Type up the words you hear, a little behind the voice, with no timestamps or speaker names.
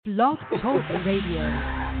Blog Talk Radio.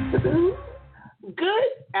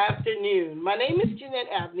 Good afternoon. My name is Jeanette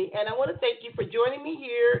Abney, and I want to thank you for joining me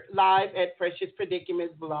here live at Precious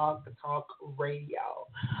Predicaments Blog Talk Radio,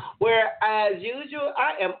 where, as usual,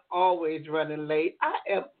 I am always running late.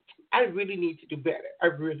 I really need to do better. I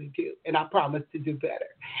really do, and I promise to do better.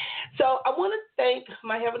 So I want to thank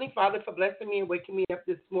my Heavenly Father for blessing me and waking me up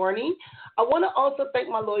this morning. I want to also thank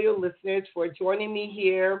my loyal listeners for joining me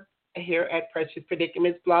here at Precious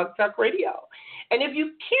Predicaments Blog Talk Radio. And if you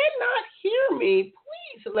cannot hear me,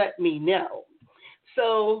 please let me know.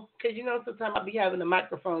 So, because sometimes I'll be having a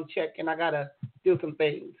microphone check and I got to do some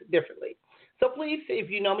things differently. So please, if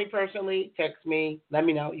you know me personally, text me, let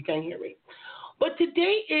me know you can't hear me. But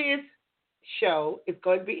today's show is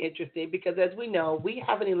going to be interesting because, as we know, we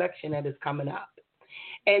have an election that is coming up.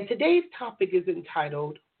 And today's topic is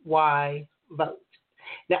entitled, Why Vote?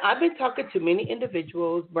 Now, I've been talking to many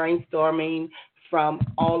individuals, brainstorming from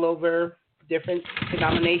all over different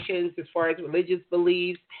denominations as far as religious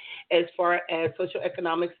beliefs, as far as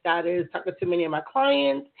socioeconomic status, talking to many of my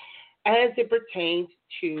clients as it pertains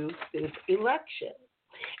to this election.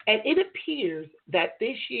 And it appears that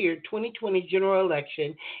this year, 2020 general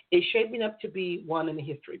election, is shaping up to be one in the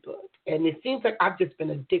history book. And it seems like I've just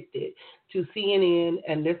been addicted to CNN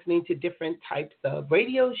and listening to different types of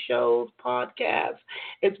radio shows, podcasts,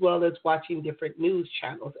 as well as watching different news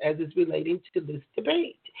channels as it's relating to this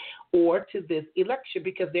debate or to this election,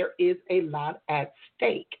 because there is a lot at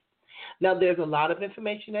stake. Now, there's a lot of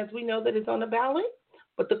information, as we know, that is on the ballot,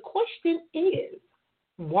 but the question is,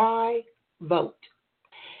 why vote?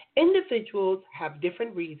 Individuals have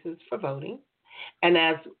different reasons for voting, and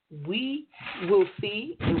as we will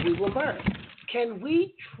see and we will learn, can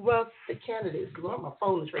we trust the candidates? Lord, my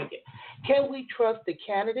phone is ringing. Can we trust the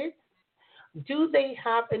candidates? Do they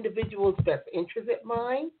have individuals' best interests at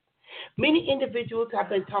mind? Many individuals have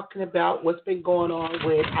been talking about what's been going on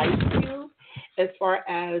with Ice Cube as far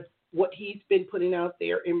as what he's been putting out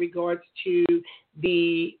there in regards to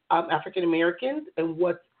the African Americans and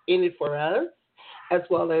what's in it for us, as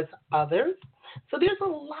well as others. So there's a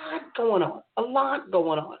lot going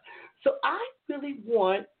on. So I really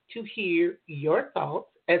want to hear your thoughts,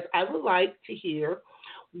 as I would like to hear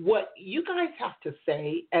what you guys have to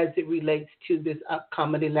say as it relates to this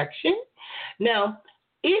upcoming election. Now,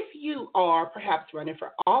 if you are perhaps running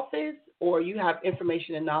for office, or you have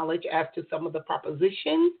information and knowledge as to some of the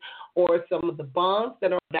propositions or some of the bonds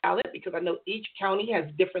that are on the ballot, because I know each county has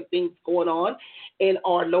different things going on in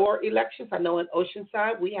our lower elections. I know in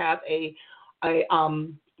Oceanside we have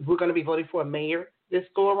we're going to be voting for a mayor this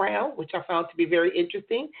go around, which I found to be very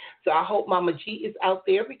interesting. So I hope Mama G is out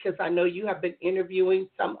there, because I know you have been interviewing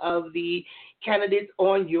some of the candidates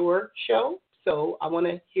on your show. So I want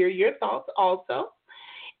to hear your thoughts also.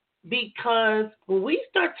 Because when we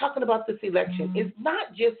start talking about this election, it's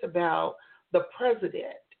not just about the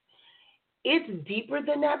president. It's deeper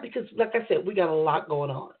than that, because, like I said, we got a lot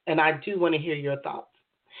going on, and I do want to hear your thoughts.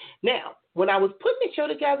 Now, when I was putting the show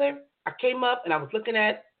together, I came up and I was looking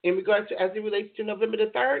at, in regards to as it relates to November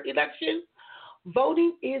the 3rd election,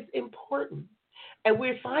 voting is important. And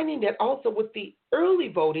we're finding that also with the early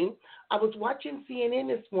voting. I was watching CNN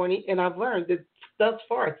this morning, and I've learned that thus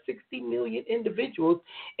far 60 million individuals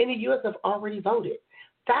in the U.S. have already voted.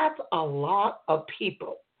 That's a lot of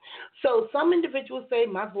people. So some individuals say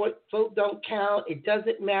my vote don't count, it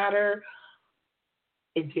doesn't matter.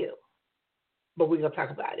 It do. But we're going to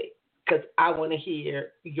talk about it, because I want to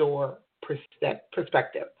hear your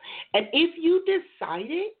perspective. And if you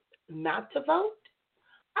decided not to vote,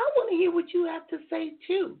 I want to hear what you have to say,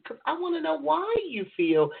 too, because I want to know why you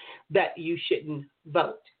feel that you shouldn't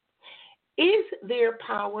vote. Is there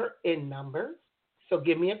power in numbers? So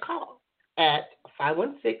give me a call at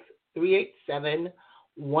 516-387-1914.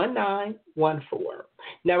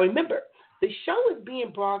 Now, remember, the show is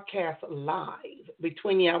being broadcast live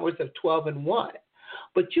between the hours of 12 and 1,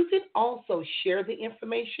 but you can also share the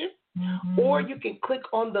information, or you can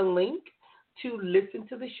click on the link to listen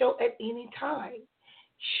to the show at any time.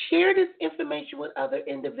 Share this information with other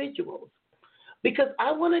individuals, because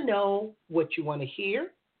I want to know what you want to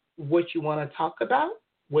hear, what you want to talk about,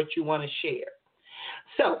 what you want to share.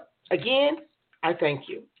 So, again, I thank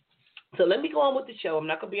you. So let me go on with the show. I'm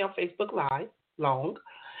not going to be on Facebook Live long.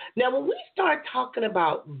 Now, when we start talking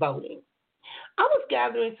about voting, I was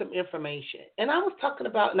gathering some information, and I was thinking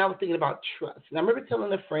about trust. And I remember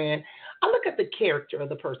telling a friend, I look at the character of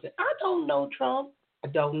the person. I don't know Trump. I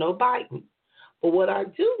don't know Biden. But what I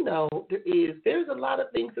do know is there's a lot of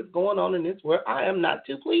things that's going on in this world I am not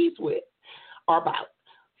too pleased with or about.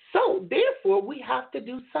 So, therefore, we have to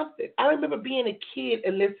do something. I remember being a kid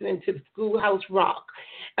and listening to the Schoolhouse Rock.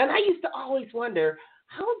 And I used to always wonder,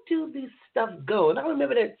 how do this stuff go? And I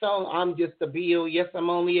remember that song, I'm Just a Bill, Yes, I'm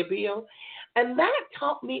Only a Bill. And that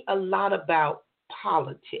taught me a lot about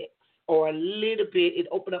politics, or a little bit. It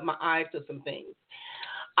opened up my eyes to some things.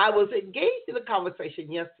 I was engaged in a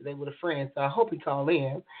conversation yesterday with a friend, so I hope he called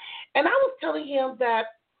in. And I was telling him that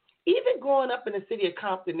even growing up in the city of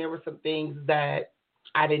Compton, there were some things that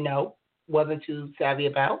I didn't know, wasn't too savvy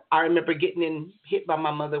about. I remember getting hit by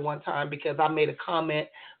my mother one time because I made a comment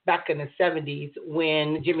back in the 70s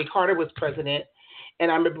when Jimmy Carter was president,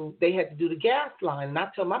 and I remember they had to do the gas line. And I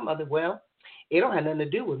told my mother, well, it don't have nothing to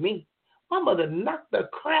do with me. My mother knocked the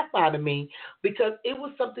crap out of me because it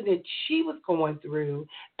was something that she was going through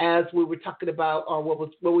as we were talking about, or what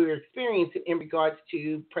we were experiencing in regards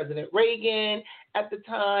to President Reagan at the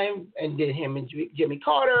time, and then him and Jimmy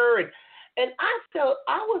Carter. And I felt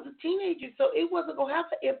I was a teenager, so it wasn't going to have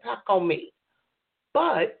an impact on me.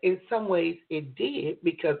 But in some ways it did,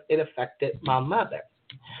 because it affected my mother.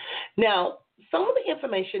 Now, some of the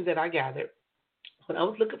information that I gathered when I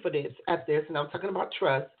was looking for this, and I was talking about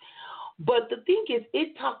trust, but the thing is,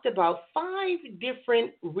 it talked about 5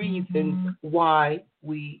 different reasons why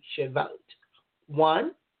we should vote.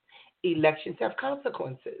 1, elections have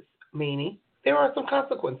consequences, meaning there are some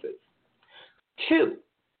consequences. 2,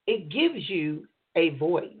 it gives you a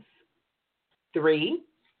voice. 3,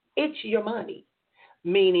 it's your money,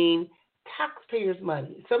 meaning taxpayers'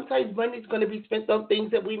 money. Sometimes money is going to be spent on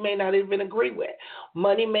things that we may not even agree with.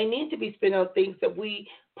 Money may need to be spent on things that we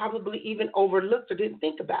probably even overlooked or didn't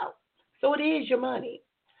think about. So it is your money.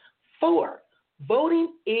 4,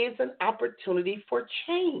 voting is an opportunity for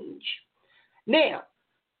change. Now,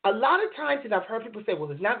 a lot of times, and I've heard people say,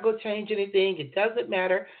 well, it's not going to change anything, it doesn't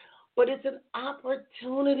matter, but it's an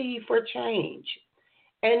opportunity for change.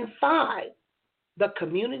 And 5, the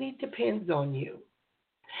community depends on you.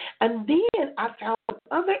 And then I found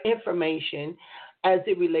other information as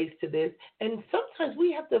it relates to this, and sometimes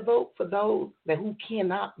we have to vote for those who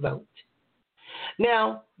cannot vote.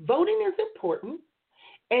 Now, voting is important,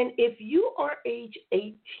 and if you are age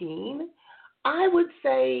 18, I would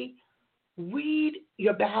say read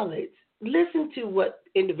your ballots, listen to what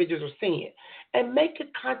individuals are saying, and make a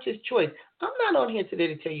conscious choice. I'm not on here today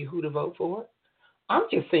to tell you who to vote for. I'm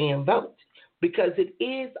just saying vote, because it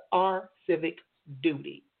is our civic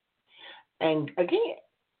duty. And again,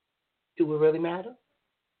 do it really matter?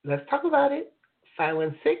 Let's talk about it.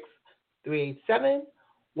 516-387-1914.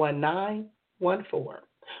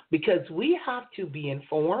 Because we have to be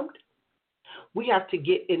informed. We have to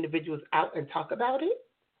get individuals out and talk about it.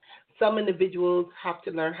 Some individuals have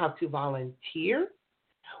to learn how to volunteer.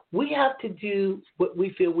 We have to do what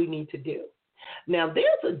we feel we need to do. Now,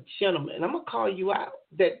 there's a gentleman, I'm going to call you out,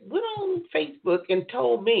 that went on Facebook and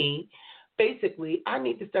told me, basically, I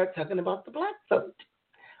need to start talking about the black vote.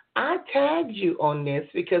 I tagged you on this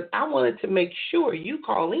because I wanted to make sure you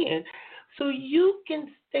call in so you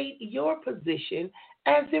can state your position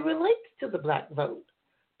as it relates to the black vote,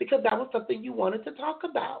 because that was something you wanted to talk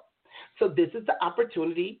about. So this is the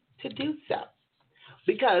opportunity to do so.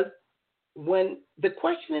 Because when the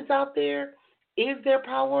question is out there, is there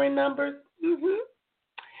power in numbers? Mm-hmm.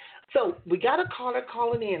 So we got a caller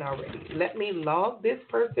calling in already. Let me log this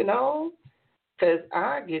person on, because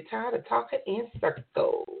I get tired of talking in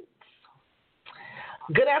circles.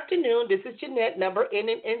 Good afternoon. This is Jeanette, number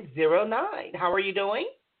ending in 09. How are you doing?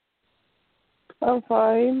 I'm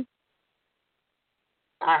fine.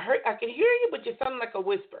 I can hear you, but you sound like a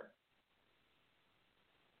whisper.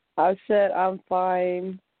 I said I'm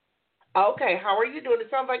fine. Okay, how are you doing? It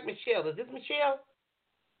sounds like Michelle. Is this Michelle?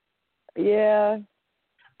 Yeah.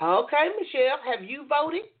 Okay, Michelle, have you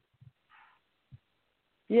voted?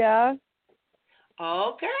 Yeah.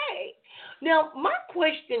 Okay. Now, my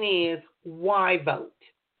question is, why vote?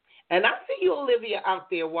 And I see you, Olivia, out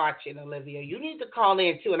there watching, Olivia. You need to call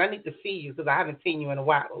in, too, and I need to see you because I haven't seen you in a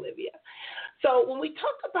while, Olivia. So when we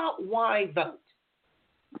talk about why vote,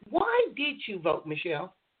 why did you vote,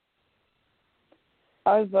 Michelle?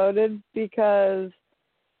 I voted because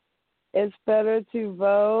it's better to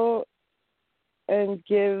vote and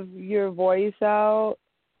give your voice out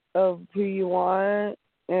of who you want,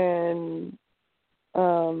 and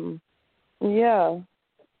yeah.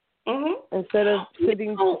 Mm-hmm. Instead of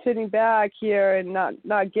sitting back here and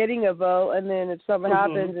not getting a vote, and then if something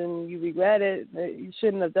happens and you regret it, you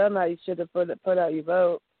shouldn't have done that. You should have put out your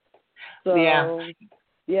vote. So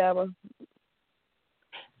yeah.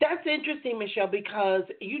 That's interesting, Michelle, because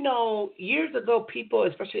years ago, people,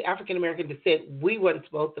 especially African American descent, we weren't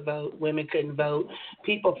supposed to vote. Women couldn't vote.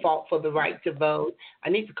 People fought for the right to vote. I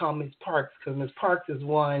need to call Ms. Parks because Ms. Parks is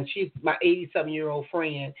one. She's my 87-year-old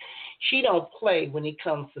friend. She don't play when it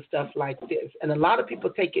comes to stuff like this, and a lot of people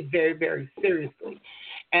take it very, very seriously.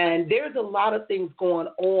 And there's a lot of things going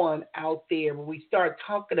on out there when we start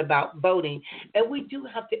talking about voting, and we do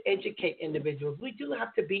have to educate individuals. We do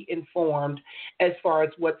have to be informed as far as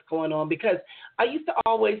what's going on, because I used to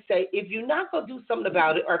always say, if you're not going to do something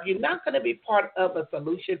about it, or if you're not going to be part of a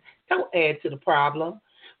solution, don't add to the problem.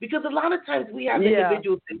 Because a lot of times we have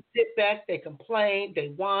individuals that sit back, they complain,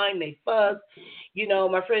 they whine, they fuss.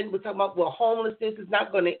 My friend was talking about, well, homelessness is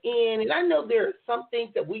not going to end. And I know there are some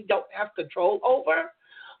things that we don't have control over,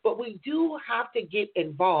 but we do have to get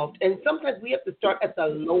involved. And sometimes we have to start at the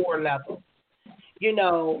lower level.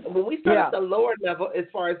 When we start at the lower level, as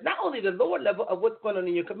far as not only the lower level of what's going on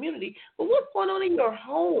in your community, but what's going on in your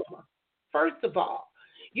home, first of all.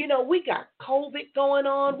 We got COVID going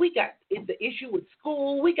on. We got the issue with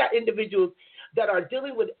school. We got individuals that are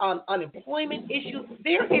dealing with unemployment issues.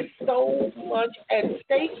 There is so much at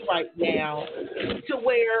stake right now to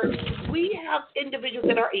where we have individuals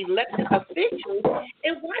that are elected officials.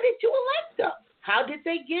 And why did you elect them? How did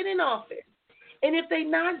they get in office? And if they're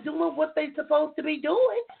not doing what they're supposed to be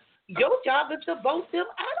doing, your job is to vote them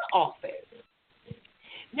out of office.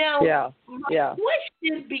 Now, my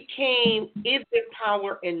question became, is there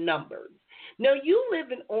power in numbers? Now, you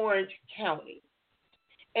live in Orange County.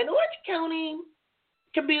 And Orange County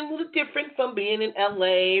can be a little different from being in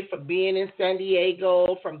L.A., from being in San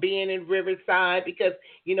Diego, from being in Riverside, because,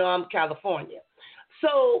 I'm California.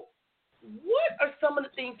 So what are some of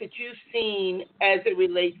the things that you've seen as it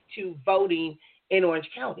relates to voting in Orange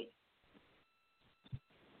County?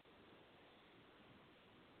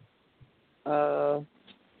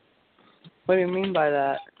 What do you mean by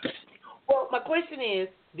that? Well, my question is,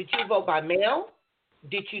 did you vote by mail?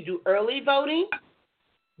 Did you do early voting?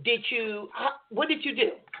 What did you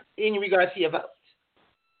do in regards to your vote?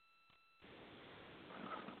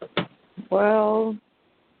 Well,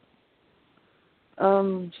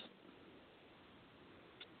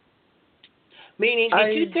 meaning,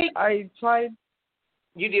 I tried.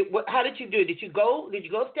 You did what? How did you do it? Did you go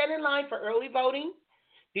stand in line for early voting?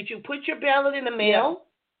 Did you put your ballot in the mail,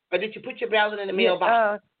 or did you put your ballot in the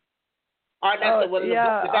mailbox? I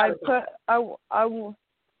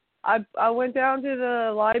went down to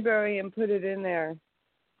the library and put it in there.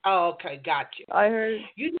 Oh, okay, got you. I heard.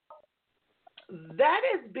 That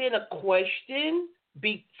has been a question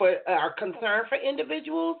for our concern for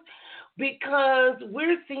individuals, because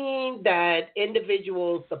we're seeing that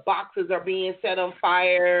individuals, the boxes are being set on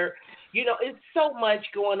fire. It's so much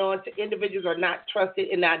going on. So individuals are not trusted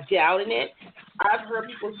and not doubting it. I've heard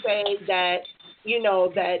people say that,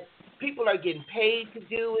 that people are getting paid to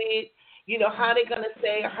do it. How are they going to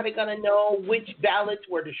say, how are they going to know which ballots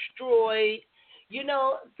were destroyed?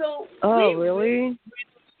 So. Oh, really?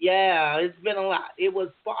 Yeah, it's been a lot. I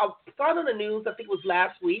saw it on the news, I think it was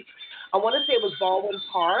last week. I want to say it was Baldwin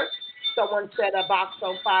Park. Someone set a box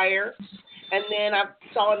on fire. And then I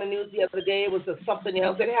saw in the news the other day it was something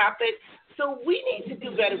else that happened. So we need to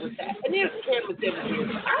do better with that. And there's cameras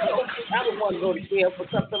everywhere. I don't think I would want to go to jail for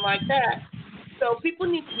something like that. So people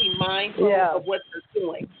need to be mindful of what they're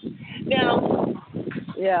doing. Now,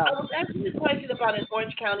 I was asking this question about in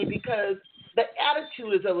Orange County because the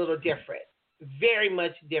attitude is a little different, very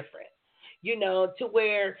much different, to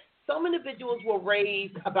where some individuals were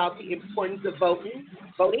raised about the importance of voting,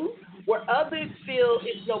 where others feel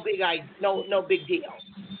it's no big deal.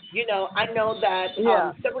 I know that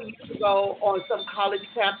several years ago on some college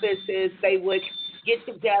campuses, they would get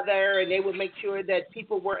together and they would make sure that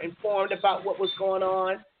people were informed about what was going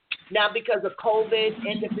on. Now, because of COVID,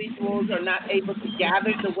 individuals are not able to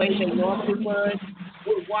gather the way they normally would.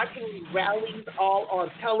 We're watching rallies all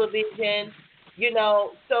on television,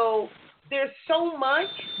 so there's so much,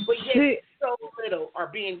 but yet so little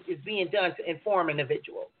is being done to inform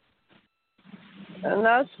individuals. And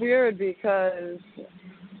that's weird because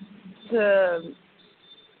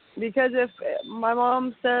if my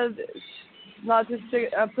mom said not to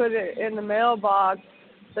put it in the mailbox,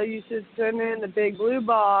 so you should send it in the big blue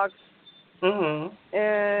box. Mm-hmm.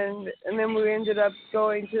 And then we ended up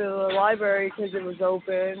going to the library because it was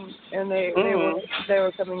open, and they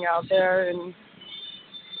were coming out there, and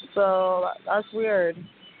so that's weird.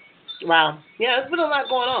 Wow. Yeah, there's been a lot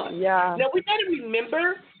going on. Yeah. Now we got to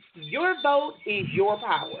remember, your vote is your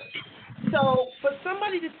power. So for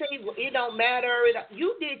somebody to say, well, it don't matter,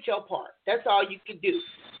 you did your part. That's all you can do.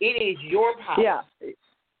 It is your power. Yeah.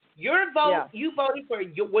 Your vote, Yeah. you voted for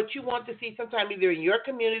what you want to see sometime either in your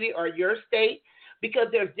community or your state because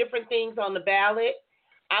there's different things on the ballot.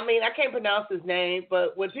 I mean, I can't pronounce his name,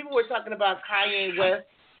 but when people were talking about Kanye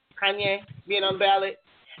being on the ballot,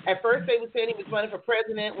 at first they were saying he was running for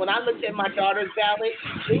president. When I looked at my daughter's ballot,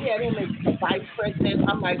 they had him as vice president.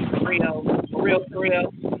 I'm like, for real.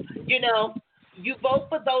 You know, you vote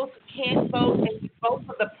for those who can't vote, and you vote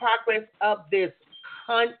for the progress of this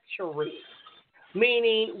country.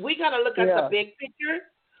 Meaning, we got to look at the big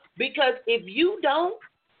picture because if you don't,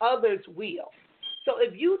 others will. So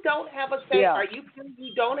if you don't have a say, or you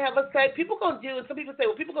don't have a say, people going to do, and some people say,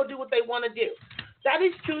 well, people going to do what they want to do. That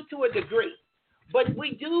is true to a degree. But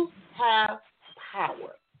we do have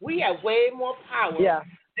power. We have way more power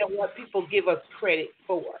than what people give us credit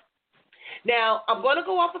for. Now, I'm going to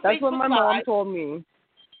go off of That's Facebook what my Live. mom told me.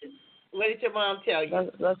 What did your mom tell you?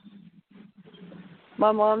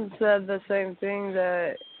 My mom said the same thing,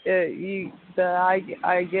 that I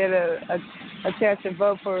get a chance to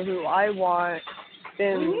vote for who I want,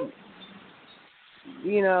 then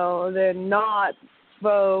then not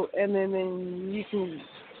vote, and then you can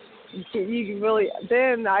really,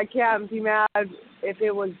 then I can't be mad if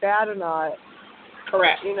it was bad or not.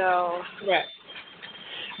 Correct. Correct.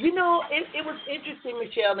 It was interesting,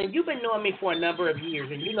 Michelle, and you've been knowing me for a number of years,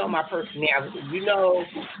 and you know my personality. You know,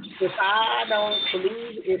 if I don't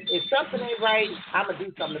believe, if something ain't right, I'm going to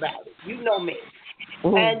do something about it. You know me.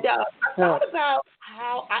 Mm-hmm. And I thought about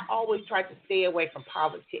how I always tried to stay away from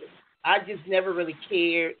politics. I just never really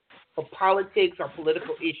cared for politics or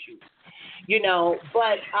political issues.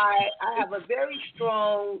 But I have a very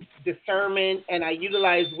strong discernment, and I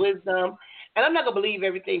utilize wisdom. And I'm not going to believe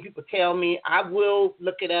everything people tell me. I will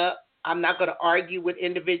look it up. I'm not going to argue with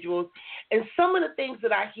individuals. And some of the things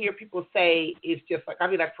that I hear people say is just like, I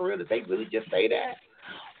mean, like, for real, did they really just say that?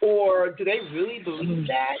 Or do they really believe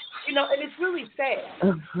that? And it's really sad.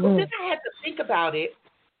 But then I had to think about it.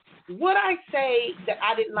 Would I say that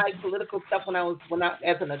I didn't like political stuff when I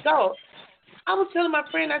as an adult? I was telling my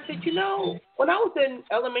friend, I said, when I was in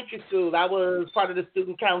elementary school, I was part of the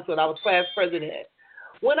student council. I was class president.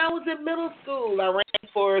 When I was in middle school, I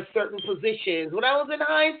ran for certain positions. When I was in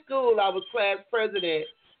high school, I was class president.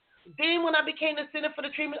 Then when I became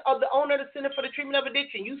the owner of the Center for the Treatment of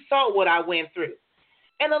Addiction, you saw what I went through.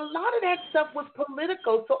 And a lot of that stuff was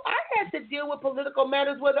political, so I had to deal with political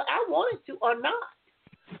matters whether I wanted to or not.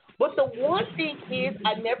 But the one thing is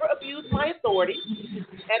I never abused my authority,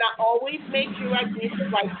 and I always made sure I did the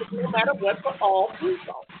right thing no matter what for all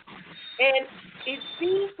people. And it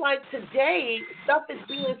seems like today stuff is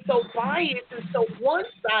being so biased and so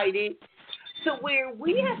one-sided to where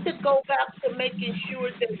we have to go back to making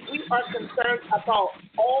sure that we are concerned about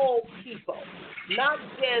all people, not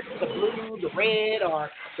just the blue, the red, or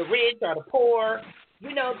the rich, or the poor.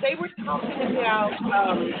 They were talking about,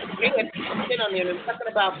 they had people sit on there and talking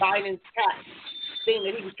about Biden's tax thing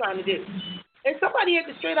that he was trying to do. And somebody had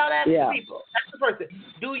to straight out ask people, ask the person,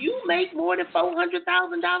 do you make more than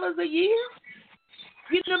 $400,000 a year?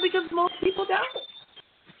 Because most people don't.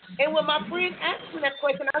 And when my friend asked me that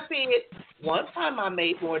question, I said, one time I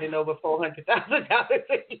made more than over $400,000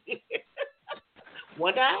 a year.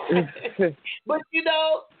 One time. But,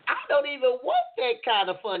 I don't even want that kind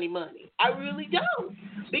of funny money. I really don't.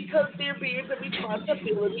 Because there bears a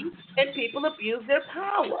responsibility and people abuse their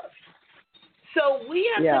power. So we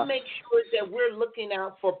have to make sure that we're looking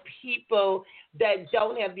out for people that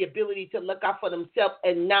don't have the ability to look out for themselves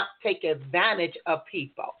and not take advantage of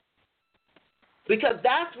people. Because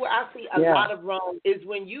that's where I see a lot of wrong is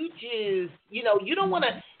when you just, you don't want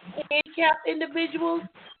to handicap individuals,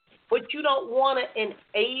 but you don't want to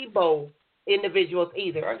enable individuals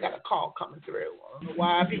either. I got a call coming through. I don't know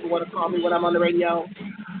why people want to call me when I'm on the radio.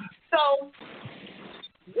 So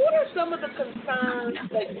what are some of the concerns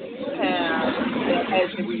that you have as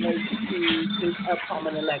it relates to this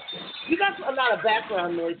upcoming election? You got a lot of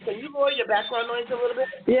background noise. Can you lower your background noise a little bit?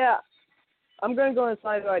 Yeah. I'm going to go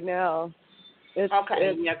inside right now. It's because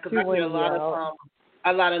I hear a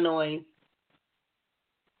lot of noise.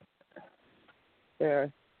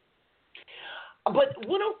 There. But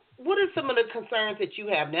what are some of the concerns that you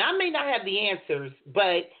have? Now, I may not have the answers,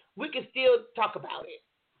 but we can still talk about it.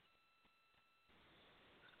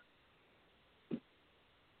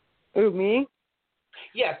 Who, me?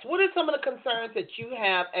 Yes. What are some of the concerns that you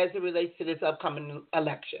have as it relates to this upcoming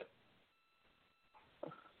election?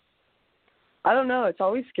 I don't know. It's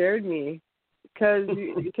always scared me because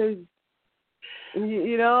it's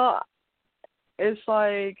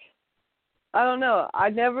like, I don't know. I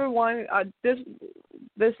never wanted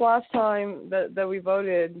this last time that we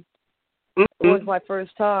voted was my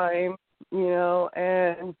first time,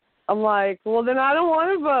 and I'm like, well, then I don't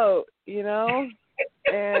want to vote,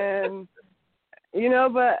 and,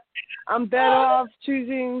 but I'm better off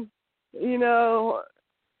choosing,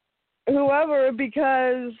 whoever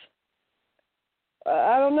because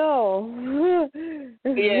I don't know.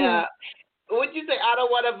 Yeah. What'd you say? I don't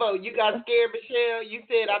want to vote. You got scared, Michelle? You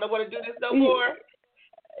said I don't want to do this no more?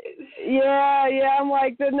 Yeah, I'm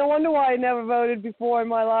like, no wonder why I never voted before in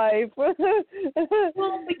my life. Well,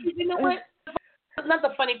 because you know what? Not the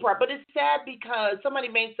funny part, but it's sad because somebody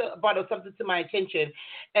brought something to my attention,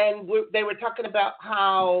 and they were talking about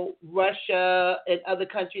how Russia and other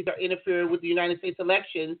countries are interfering with the United States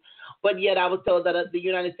elections, but yet I was told that the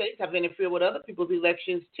United States have interfered with other people's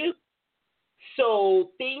elections too.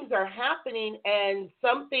 So things are happening, and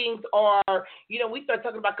some things are, we start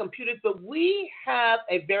talking about computers, but we have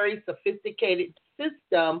a very sophisticated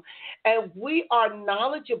system, and we are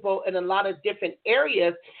knowledgeable in a lot of different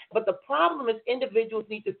areas. But the problem is individuals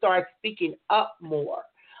need to start speaking up more.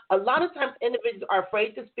 A lot of times individuals are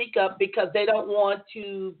afraid to speak up because they don't want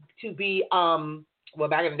to be, well,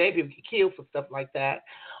 back in the day, people get killed for stuff like that,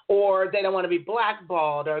 or they don't want to be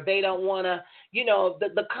blackballed, or they don't want to,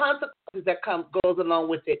 the consequences that goes along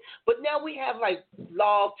with it. But now we have like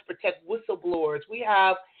laws to protect whistleblowers. We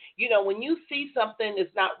have, when you see something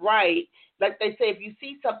that's not right, like they say, if you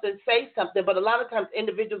see something, say something. But a lot of times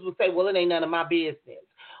individuals will say, well, it ain't none of my business,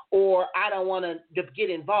 or I don't want to get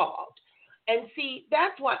involved. And see,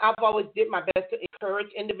 that's why I've always did my best to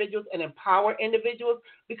encourage individuals and empower individuals,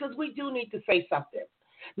 because we do need to say something.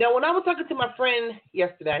 Now, when I was talking to my friend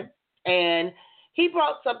yesterday, and he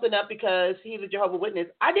brought something up because he's a Jehovah's Witness,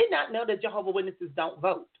 I did not know that Jehovah's Witnesses don't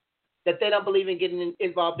vote, that they don't believe in getting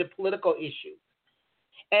involved in political issues.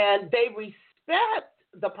 And they respect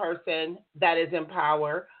the person that is in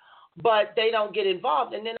power, but they don't get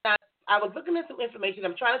involved. And then I was looking at some information.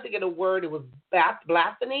 I'm trying to think of a word. It was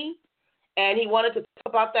blasphemy. And he wanted to talk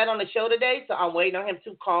about that on the show today, so I'm waiting on him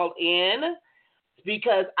to call in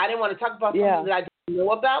because I didn't want to talk about something that I didn't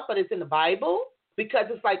know about, but it's in the Bible, because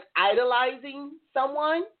it's like idolizing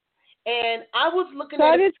someone. And I was looking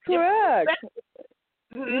at it. That is correct.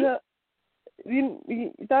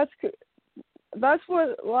 That's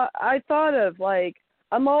what I thought of. Like,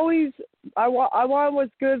 I want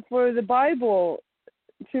what's good for the Bible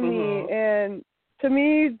to me, and to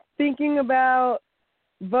me, thinking about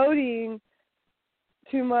voting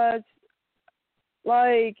too much,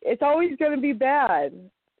 like, it's always going to be bad,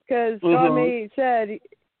 because God said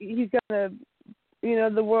he's going to,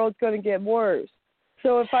 the world's going to get worse.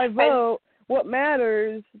 So if I vote, what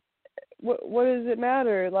matters? What does it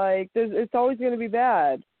matter? Like, it's always going to be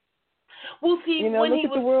bad. Well, see, look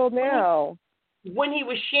at the world now. When he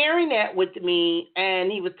was sharing that with me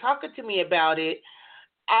and he was talking to me about it,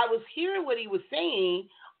 I was hearing what he was saying,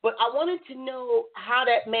 but I wanted to know how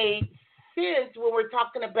that made sense when we're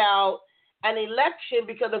talking about an election,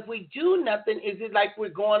 because if we do nothing, is it like we're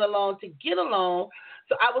going along to get along?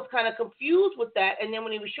 So I was kind of confused with that. And then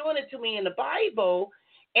when he was showing it to me in the Bible,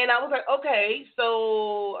 and I was like, okay,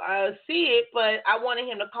 so I see it, but I wanted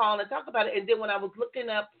him to call and talk about it. And then when I was looking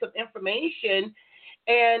up some information,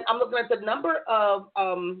 and I'm looking at the number of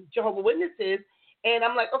Jehovah's Witnesses, and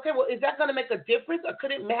I'm like, okay, well, is that going to make a difference, or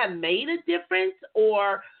could it have made a difference?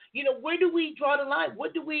 Or, where do we draw the line?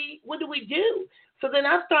 What do we do? So then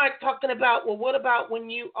I start talking about, well, what about when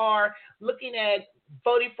you are looking at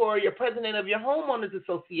voting for your president of your homeowners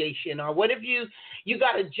association, or what if you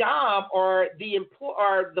got a job, or the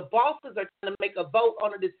bosses are trying to make a vote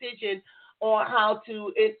on a decision on how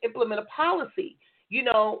to implement a policy,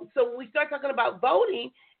 So when we start talking about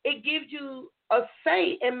voting, it gives you a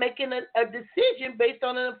say in making a decision based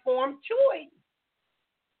on an informed choice.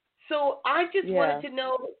 So I just wanted to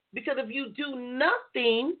know, because if you do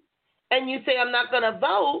nothing and you say, I'm not going to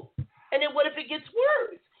vote, and then what if it gets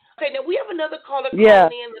worse? Okay, now we have another caller calling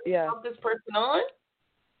in. Let's talk this person on.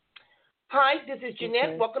 Hi, this is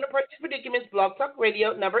Jeanette. Okay. Welcome to Purchase Predicaments, Blog Talk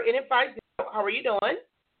Radio, number 850. How are you doing?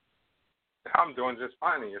 I'm doing just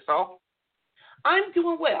fine. And yourself? I'm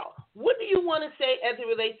doing well. What do you want to say as it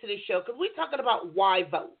relates to this show? Because we're talking about why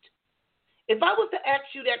vote. If I was to ask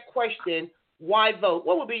you that question, why vote,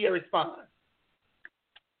 what would be your response?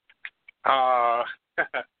 I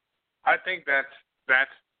think that's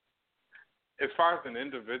as far as an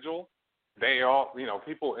individual, they all,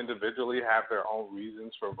 people individually have their own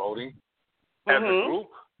reasons for voting. As a group,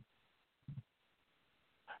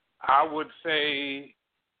 I would say,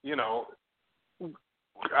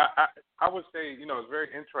 I would say, it's very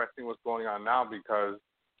interesting what's going on now, because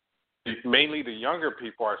mainly the younger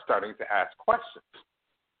people are starting to ask questions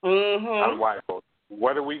on why vote.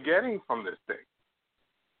 What are we getting from this thing?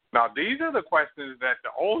 Now, these are the questions that the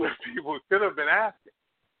older people should have been asking.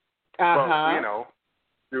 Uh-huh. But,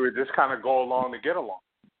 we would just kind of go along to get along,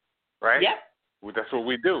 right? Yep. That's what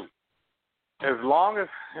we do. As long as,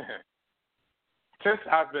 since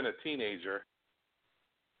I've been a teenager,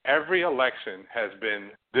 every election has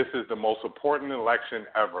been, this is the most important election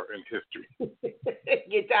ever in history.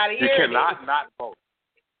 Get out of You here. cannot not vote.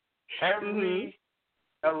 Every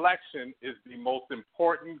election is the most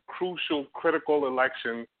important, crucial, critical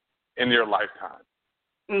election in your lifetime.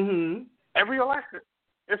 Mm-hmm. Every election.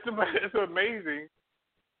 It's amazing.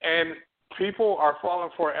 And people are falling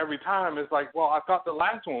for it every time. It's like, well, I thought the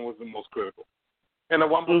last one was the most critical. And the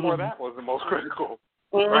one before that was the most critical.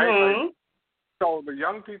 Right? Like, so the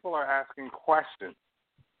young people are asking questions.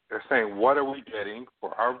 They're saying, what are we getting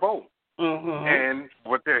for our vote? And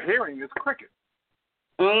what they're hearing is cricket.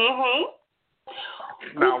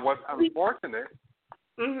 Now, what's unfortunate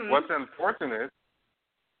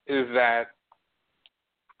is that,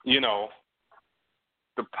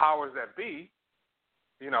 the powers that be,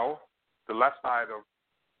 the left side of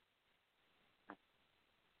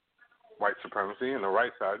white supremacy and the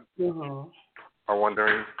right side are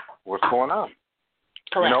wondering what's going on.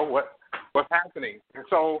 Correct. What's happening. And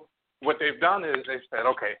so what they've done is they've said,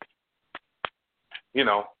 okay,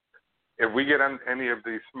 if we get any of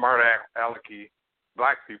these smart alecky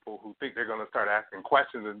black people who think they're going to start asking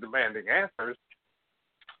questions and demanding answers,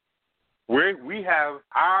 we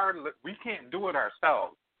can't do it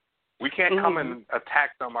ourselves. We can't come and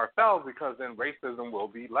attack them ourselves because then racism will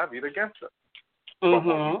be levied against us. But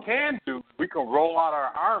what we can do, we can roll out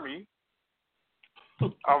our army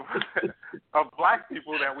of black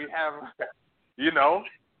people that we have,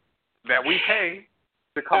 that we pay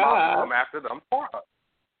to come out and come after them for us.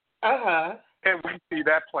 And we see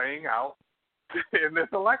that playing out in this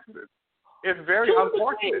election. It's very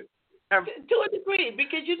unfortunate. To a degree,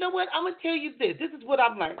 because you know what? I'm going to tell you this. This is what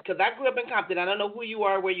I've learned, because I grew up in Compton. I don't know who you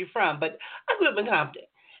are, where you're from, but I grew up in Compton.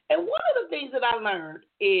 And one of the things that I learned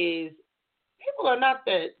is people are not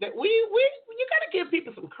you got to give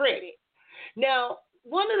people some credit. Now,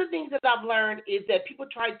 one of the things that I've learned is that people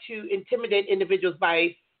try to intimidate individuals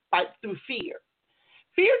through fear.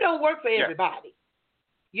 Fear don't work for everybody.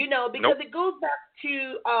 Because it goes back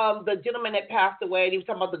to the gentleman that passed away, and he was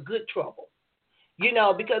talking about the good trouble.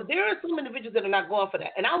 Because there are some individuals that are not going for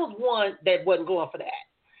that. And I was one that wasn't going for that.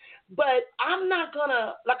 But I'm not going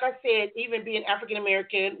to, like I said, even being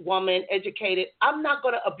African-American, woman, educated, I'm not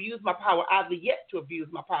going to abuse my power. I've yet to abuse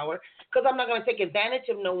my power because I'm not going to take advantage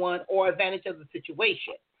of no one or advantage of the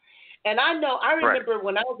situation. And I remember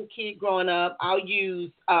when I was a kid growing up, I'll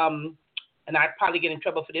use, and I'd probably get in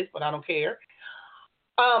trouble for this, but I don't care.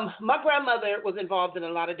 My grandmother was involved in a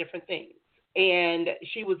lot of different things, and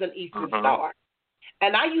she was an Eastern Star.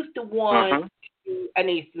 And I used to want an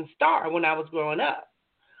Eastern Star when I was growing up.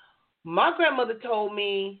 My grandmother told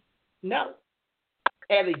me no.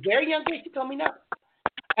 At a very young age, she told me no.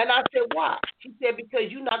 And I said, why? She said, because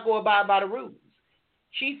you're not going to abide by the rules.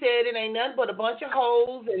 She said it ain't nothing but a bunch of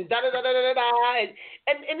hoes and da-da-da-da-da-da.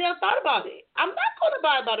 And then I thought about it. I'm not going to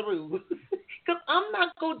abide by the rules because I'm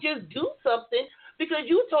not going to just do something because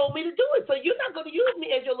you told me to do it. So you're not going to use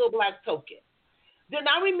me as your little black token. Then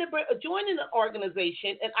I remember joining an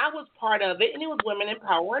organization, and I was part of it, and it was Women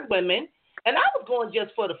Empowering Women, and I was going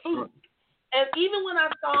just for the food. And even when I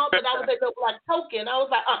saw that I was a little black token, I was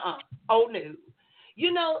like, oh no.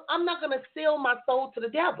 I'm not going to sell my soul to the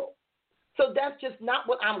devil. So that's just not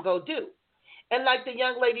what I'm going to do. And like the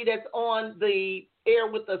young lady that's on the air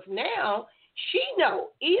with us now, she knows,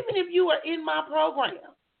 even if you are in my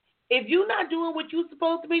program, if you're not doing what you're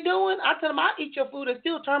supposed to be doing, I tell them I'll eat your food and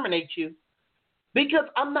still terminate you. Because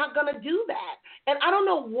I'm not going to do that. And I don't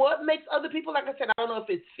know what makes other people, like I said, I don't know if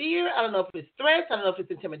it's fear. I don't know if it's threats. I don't know if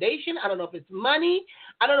it's intimidation. I don't know if it's money.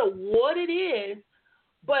 I don't know what it is.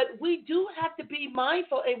 But we do have to be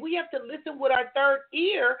mindful, and we have to listen with our third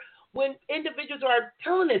ear when individuals are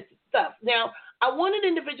telling us stuff. Now, I wanted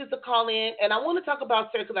individuals to call in, and I want to talk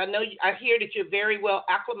about, sir, because I hear that you're very well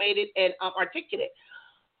acclimated and articulate.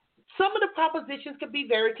 Some of the propositions can be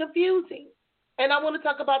very confusing. And I want to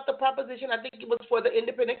talk about the proposition, I think it was for the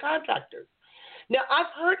independent contractors. Now,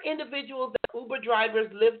 I've heard individuals, that Uber drivers,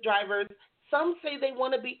 Lyft drivers, some say they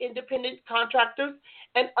want to be independent contractors,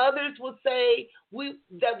 and others will say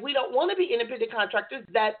that we don't want to be independent contractors,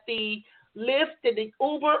 that the Lyft and the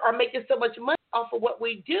Uber are making so much money off of what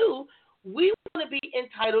we do. We want to be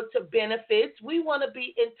entitled to benefits. We want to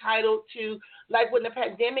be entitled to, like when the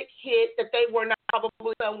pandemic hit, that some were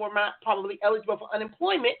not probably eligible for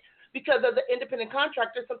unemployment. Because of the independent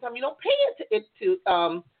contractors, sometimes you don't pay into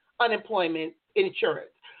unemployment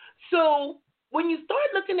insurance. So when you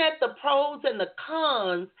start looking at the pros and the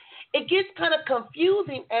cons, it gets kind of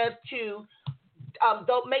confusing as to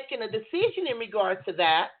making a decision in regards to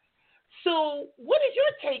that. So what is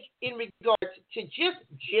your take in regards to just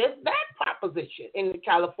that proposition in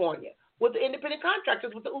California with the independent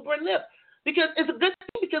contractors, with the Uber and Lyft? Because it's a good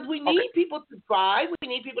thing, because we need people to drive, we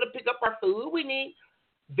need people to pick up our food, we need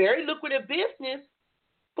very lucrative business.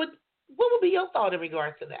 But what would be your thought in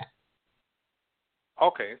regards to that?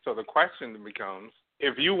 Okay, so the question becomes,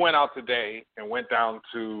 if you went out today and went down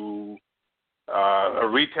to a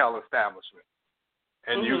retail establishment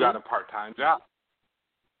and you got a part-time job,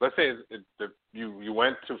 let's say you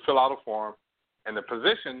went to fill out a form and the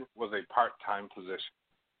position was a part-time position.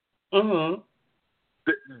 Mm-hmm.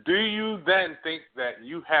 Do you then think that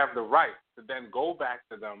you have the right to then go back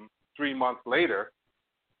to them 3 months later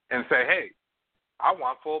and say, hey, I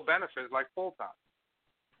want full benefits like full-time?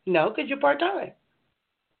 No, because you're part-time.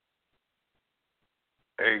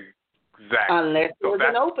 Exactly. Unless there's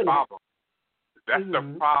an opening. Problem. That's the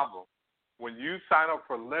problem. When you sign up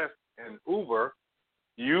for Lyft and Uber,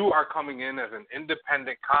 you are coming in as an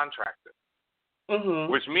independent contractor,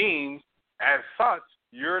 which means, as such,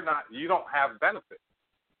 you don't have benefits.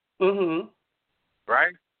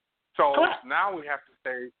 Right? So now we have to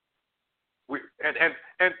say,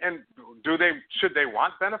 should they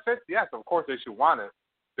want benefits? Yes, of course they should want it.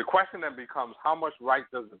 The question then becomes, how much right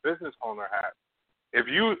does the business owner have? If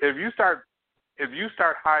you start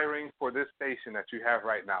hiring for this station that you have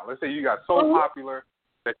right now, let's say you got so popular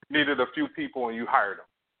that you needed a few people and you hired them,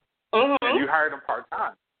 and you hired them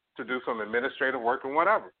part-time to do some administrative work and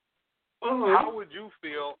whatever. How would you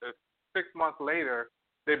feel if 6 months later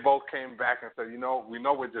they both came back and said, we know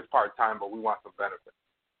we're just part-time, but we want some benefits?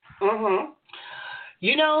 I'm going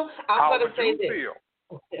to say this. Feel?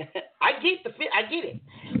 I get it.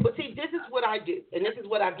 But see, this is what I do, and this is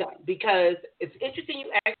what I've done, because it's interesting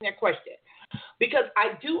you ask that question. Because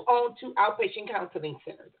I do own 2 outpatient counseling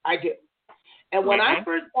centers. I do. And when I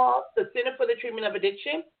first bought the Center for the Treatment of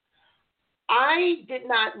Addiction, I did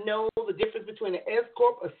not know the difference between an S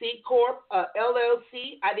Corp, a C Corp, a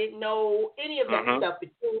LLC. I didn't know any of that stuff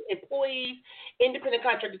between employees, independent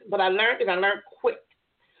contractors. But I learned, and I learned quick,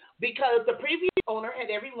 because the previous owner had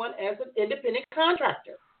everyone as an independent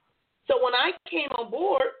contractor. So when I came on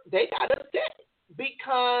board, they got upset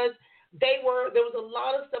because there was a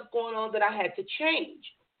lot of stuff going on that I had to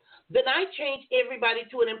change. Then I changed everybody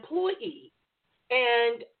to an employee,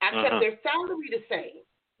 and I kept their salary the same,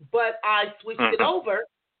 but I switched it over,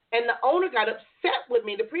 and the owner got upset with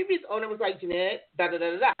me. The previous owner was like, Jeanette,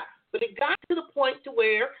 da-da-da-da-da. But it got to the point to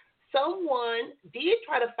where someone did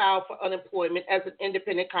try to file for unemployment as an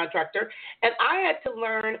independent contractor, and I had to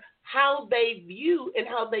learn how they view and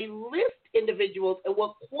how they list individuals and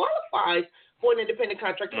what qualifies for an independent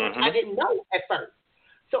contractor, which I didn't know at first.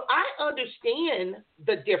 So I understand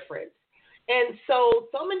the difference. And so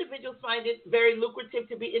some individuals find it very lucrative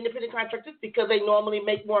to be independent contractors because they normally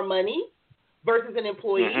make more money versus an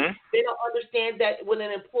employee. They don't understand that when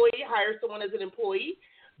an employee hires someone as an employee,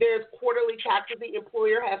 there's quarterly taxes the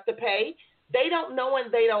employer has to pay. They don't know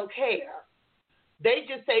and they don't care. They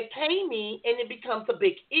just say, pay me, and it becomes a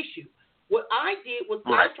big issue. What I did was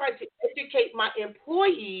I tried to educate my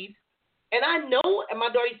employees, and I know, and my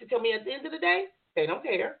daughter used to tell me at the end of the day, they don't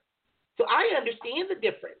care. So I understand the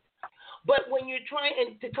difference. But when you're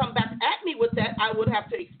trying to come back at me with that, I would have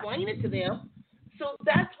to explain it to them. So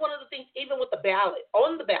that's one of the things, even with the ballot,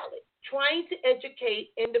 on the ballot, trying to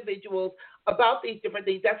educate individuals about these different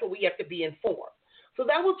things. That's what we have to be informed. So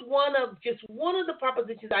that was one of the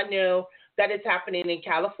propositions I know that is happening in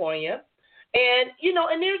California. And,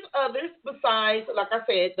 and there's others besides, like I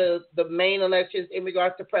said, the main elections in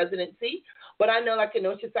regards to presidency. But I know, like in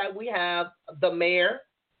Oceanside, we have the mayor.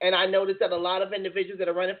 And I noticed that a lot of individuals that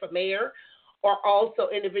are running for mayor are also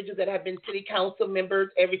individuals that have been city council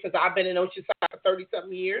members ever since I've been in Oceanside for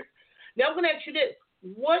 30-something years. Now, I'm going to ask you this.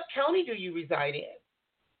 What county do you reside in?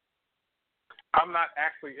 I'm not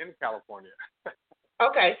actually in California.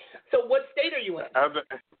 Okay. So what state are you in?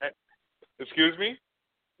 Excuse me?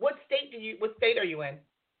 What state are you in?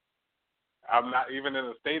 I'm not even in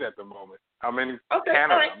a state at the moment. I'm in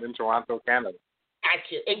Canada. Right. I'm in Toronto, Canada.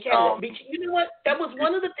 Gotcha. In Canada. You know what? That was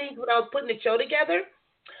one of the things when I was putting the show together.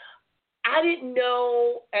 I didn't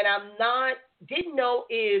know, and didn't know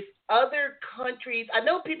if other countries, I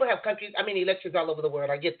know people have countries, elections all over the world,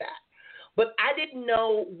 I get that. But I didn't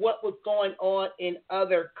know what was going on in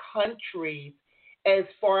other countries as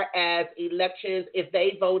far as elections, if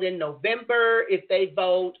they vote in November, if they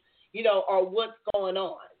vote, or what's going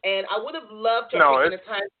on. And I would have loved to have taken the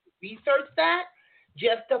time to research that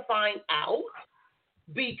just to find out.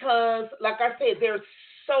 because, like I said, there's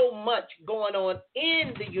so much going on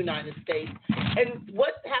in the United States. And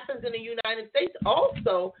what happens in the United States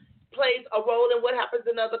also plays a role in what happens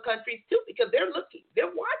in other countries, too, because they're looking, they're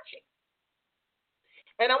watching.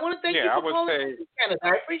 And I want to thank you for calling from Canada.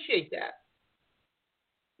 I appreciate that.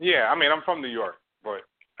 Yeah, I mean, I'm from New York, but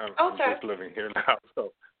I'm just living here now.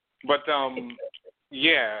 So, but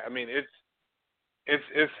yeah, I mean, it's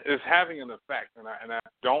having an effect, and I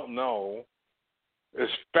don't know,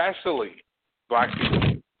 especially Black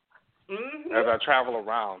people, as I travel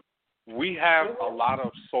around, we have a lot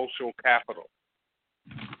of social capital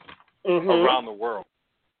around the world.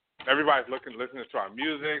 Everybody's listening to our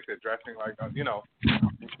music. They're dressing like us. You know,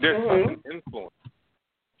 there's such an influence.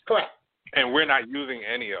 Correct. And we're not using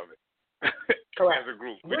any of it. Correct. As a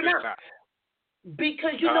group, we're not.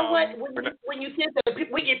 Because you know what? When you said that,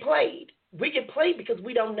 we get played. We get played because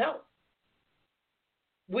we don't know.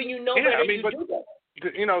 When you know better, you do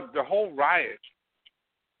that. You know, the whole riot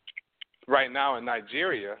right now in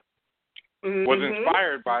Nigeria was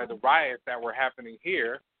inspired by the riots that were happening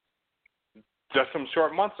here just some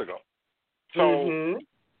short months ago. So,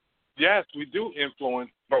 yes, we do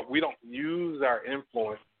influence, but we don't use our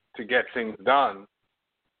influence to get things done,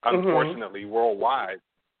 unfortunately, worldwide,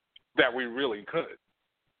 that we really could,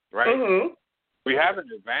 right? We have an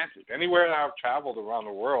advantage. Anywhere that I've traveled around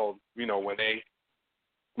the world, you know, when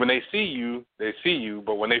they see you, they see you,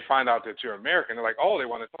 but when they find out that you're American, they're like, oh, they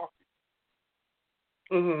want to talk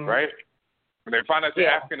to you, right? When they find out you're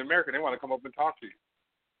African American, they want to come up and talk to you.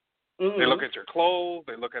 They look at your clothes.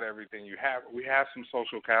 They look at everything you have. We have some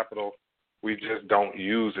social capital. We just don't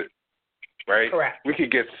use it, right? Correct. We could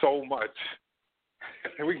get so much.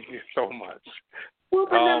 We could get so much. Well,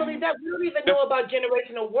 but not only that, we don't even know about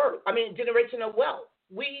generational wealth.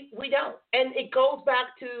 We don't. And it goes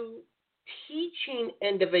back to teaching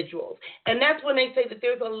individuals. And that's when they say that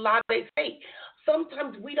there's a lot they say.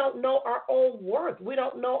 Sometimes we don't know our own worth. We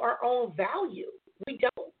don't know our own value. We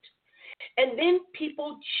don't. And then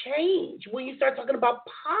people change when you start talking about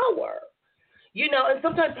power. You know, and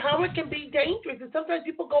sometimes power can be dangerous. And sometimes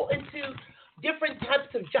people go into different types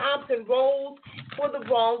of jobs and roles for the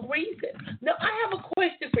wrong reason. Now, I have a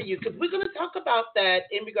question for you, because we're going to talk about that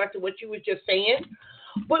in regard to what you were just saying.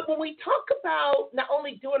 But when we talk about not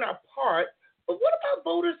only doing our part, but what about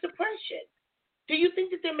voter suppression? Do you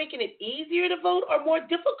think that they're making it easier to vote or more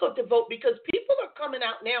difficult to vote? Because people are coming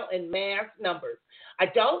out now in mass numbers. I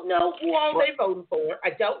don't know who all they're voting for.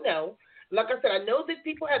 I don't know. Like I said, I know that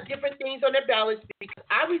people have different things on their ballots because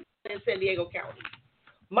I reside in San Diego County.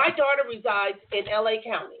 My daughter resides in LA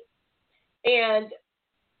County. And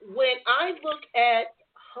when I look at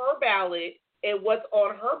her ballot and what's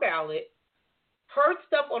on her ballot, her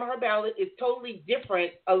stuff on her ballot is totally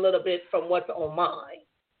different a little bit from what's on mine.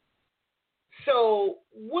 So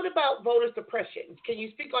what about voter suppression? Can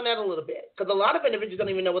you speak on that a little bit? Because a lot of individuals don't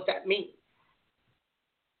even know what that means.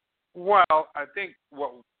 Well, I think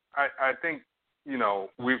I think you know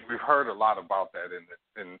we've heard a lot about that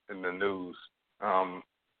in the news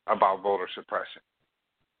about voter suppression.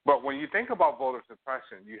 But when you think about voter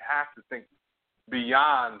suppression, you have to think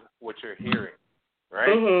beyond what you're hearing,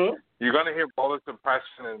 right? You're going to hear voter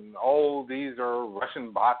suppression and, oh, these are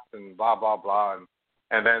Russian bots and blah, blah, blah.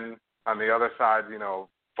 And then on the other side, you know,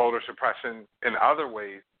 voter suppression in other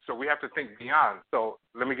ways. So we have to think beyond. So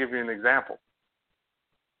let me give you an example.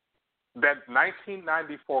 That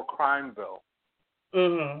 1994 crime bill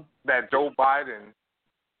that Joe Biden,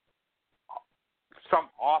 some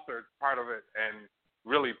authored part of it and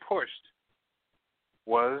really pushed,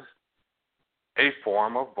 was a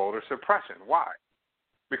form of voter suppression. Why?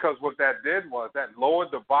 Because what that did was that lowered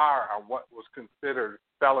the bar on what was considered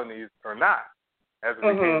felonies or not, as it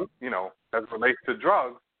became, you know, as it relates to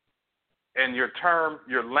drugs, and your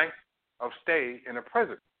length of stay in a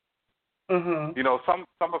prison. You know, some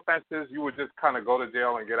offenses you would just kind of go to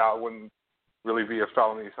jail and get out. It wouldn't really be a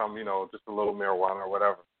felony. Some, you know, just a little marijuana or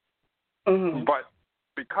whatever. But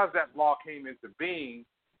because that law came into being,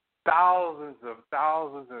 thousands and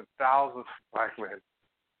thousands of black men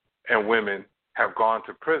and women have gone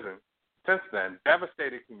to prison since then.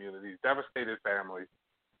 Devastated communities, devastated families.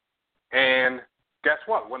 And guess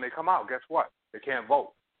what? When they come out, guess what? They can't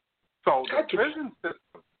vote. So the prison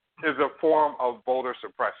system is a form of voter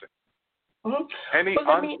suppression. Any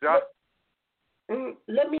unjust.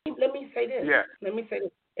 Let me say this. Yeah. Let me say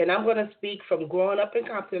this. And I'm going to speak from growing up in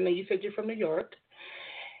Compton, and you said you're from New York,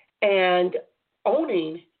 and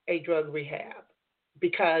owning a drug rehab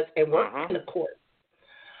and working in the court.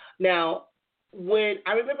 Now, when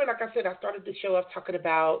I remember, like I said, I started the show off talking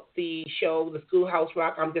about the show, the Schoolhouse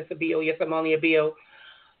Rock. I'm just a BO. Yes, I'm only a BO.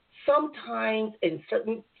 sometimes in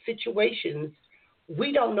certain situations,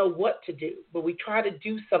 we don't know what to do, but we try to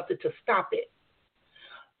do something to stop it.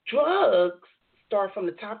 Drugs start from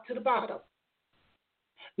the top to the bottom.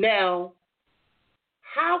 Now,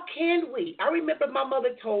 how can we? I remember my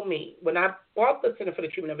mother told me when I bought the Center for the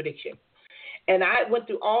Treatment of Addiction, and I went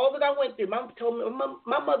through all that I went through.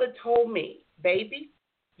 My mother told me, baby,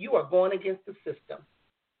 you are going against the system.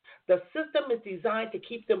 The system is designed to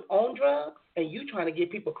keep them on drugs, and you trying to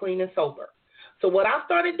get people clean and sober. So what I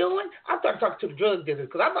started doing, I started talking to the drug dealers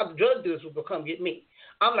because I thought the drug dealers would come get me.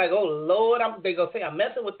 I'm like, oh, Lord, they going to say I'm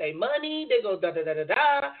messing with their money. They go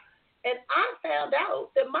da-da-da-da-da. And I found out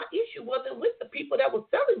that my issue wasn't with the people that were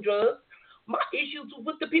selling drugs. My issue was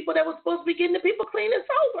with the people that were supposed to be getting the people clean and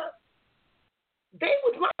sober. They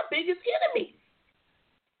was my biggest enemies.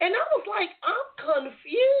 And I was like, I'm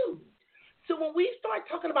confused. So when we start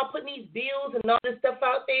talking about putting these bills and all this stuff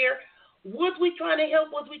out there, was we trying to help?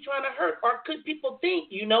 Was we trying to hurt? Or could people think,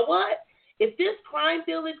 you know what? If this crime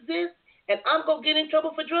bill exists and I'm going to get in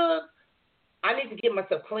trouble for drugs, I need to get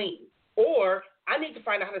myself clean. Or I need to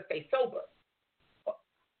find out how to stay sober.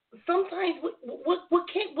 Sometimes what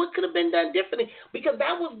could have been done differently? Because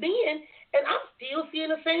that was then, and I'm still seeing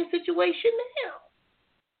the same situation now.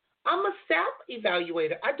 I'm a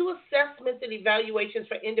self-evaluator. I do assessments and evaluations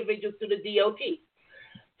for individuals through the DOT.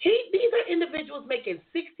 These are individuals making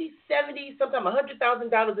 $60,000, $70,000, sometimes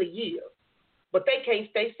 $100,000 a year, but they can't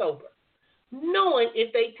stay sober, knowing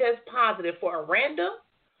if they test positive for a random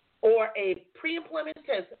or a pre-employment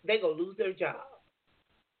test, they're going to lose their job.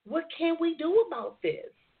 What can we do about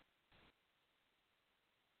this?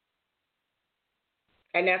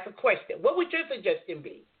 And that's a question. What would your suggestion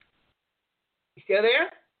be? You still there?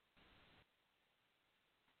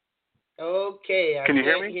 Okay. Can you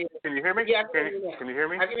hear me? Can you hear me? Yeah, I can hear you now. Can you hear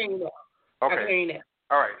me? I can hear you now. Okay. I can hear you now.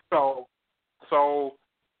 All right. So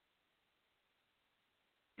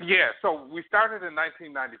we started in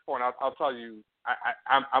 1994, and I'll tell you,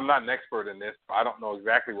 I'm not an expert in this, so I don't know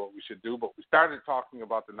exactly what we should do, but we started talking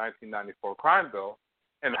about the 1994 crime bill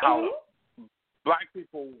and how black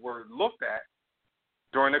people were looked at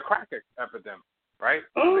during the crack epidemic, right?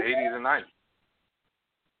 The 80s and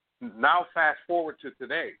 90s. Now fast forward to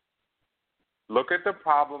today. Look at the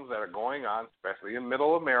problems that are going on, especially in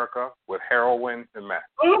middle America, with heroin and meth.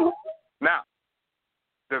 Now,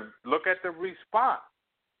 look at the response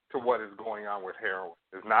to what is going on with heroin.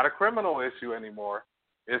 It's not a criminal issue anymore.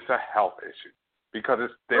 It's a health issue because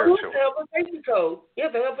it's their children. Health and safety code. Yeah,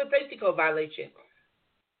 the health and safety code violation.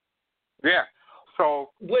 Yeah.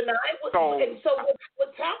 So what's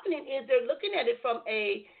happening is they're looking at it from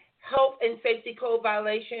a health and safety code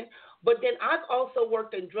violation. But then I've also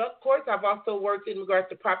worked in drug courts. I've also worked in regards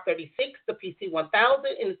to Prop 36, the PC 1000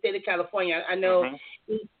 in the state of California. I know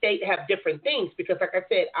each state have different things because, like I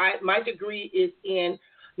said, my degree is in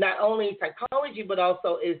not only psychology but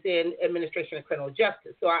also is in administration of criminal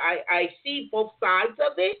justice. So I see both sides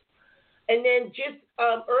of it. And then just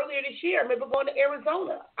earlier this year, I remember going to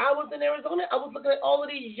Arizona. I was in Arizona. I was looking at all of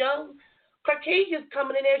these young Caucasians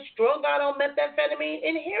coming in there strung out on methamphetamine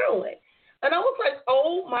and heroin. And I was like,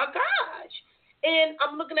 oh, my gosh. And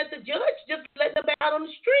I'm looking at the judge just letting them out on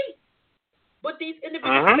the street. But these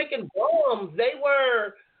individuals were making bombs. They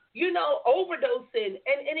were, overdosing.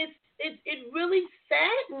 And it really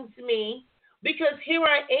saddens me because here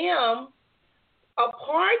I am, a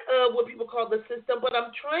part of what people call the system, but I'm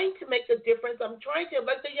trying to make a difference. I'm trying to,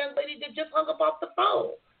 like the young lady that just hung up off the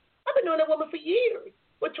phone. I've been knowing that woman for years.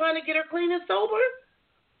 We're trying to get her clean and sober.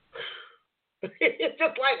 It's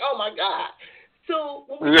just like, oh, my God. So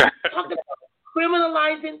when we're talking about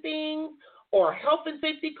criminalizing things or health and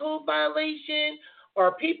safety code violation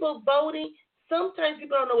or people voting, sometimes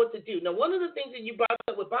people don't know what to do. Now, one of the things that you brought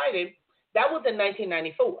up with Biden, that was in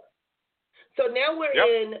 1994. So now we're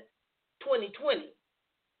in 2020.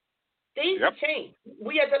 Things have changed.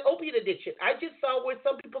 We have an opiate addiction. I just saw where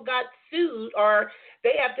some people got sued or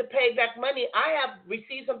they have to pay back money. I have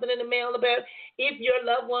received something in the mail about if your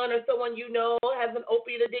loved one or someone you know has an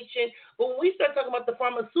opiate addiction. But when we start talking about the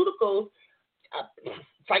pharmaceuticals,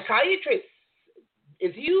 psychiatrists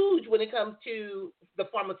is huge when it comes to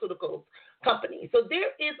the pharmaceutical company. So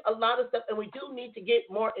there is a lot of stuff, and we do need to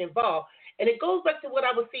get more involved. And it goes back to what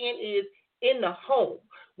I was saying is in the home.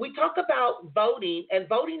 We talk about voting, and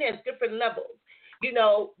voting has different levels.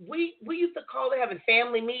 We used to call it having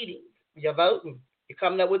family meetings. You're voting. You're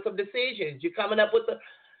coming up with some decisions. You're coming up with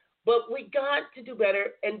but we got to do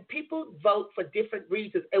better, and people vote for different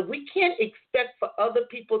reasons, and we can't expect for other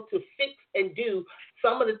people to fix and do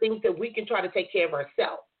some of the things that we can try to take care of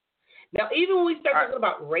ourselves. Now, even when we start I, talking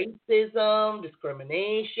about racism,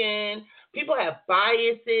 discrimination, people have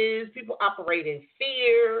biases, people operate in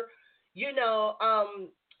fear. You know,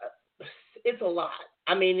 it's a lot.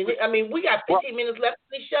 We got 15 minutes left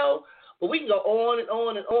in the show, but we can go on and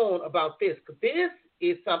on and on about this because this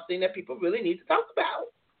is something that people really need to talk about.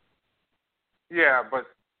 yeah, but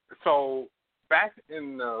so back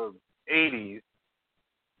in the 80s,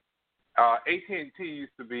 AT&T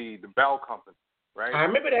used to be the Bell Company, right? I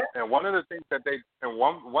remember that. And one of the things that they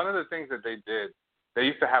did, they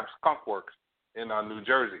used to have skunk works in New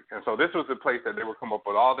Jersey, and so this was the place that they would come up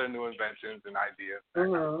with all their new inventions and ideas, that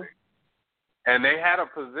kind of thing. And they had a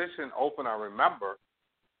position open. I remember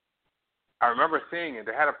seeing it.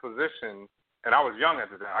 They had a position, and I was young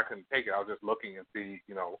at the time. I couldn't take it. I was just looking and see,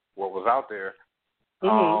 what was out there.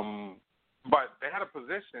 But they had a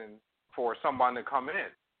position for someone to come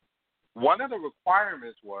in. One of the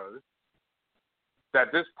requirements was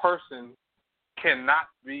that this person cannot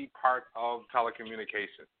be part of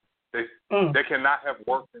telecommunications. They cannot have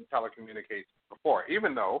worked in telecommunications before,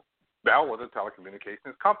 even though Bell was a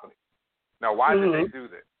telecommunications company. Now, why did they do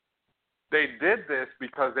this? They did this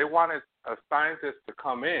because they wanted a scientist to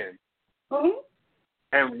come in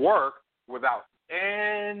and work without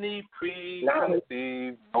any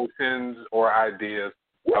preconceived notions or ideas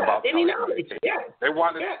about any knowledge.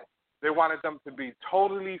 They wanted them to be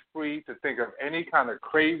totally free to think of any kind of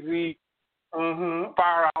crazy,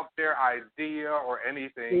 far out there idea or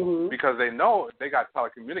anything, because they know if they got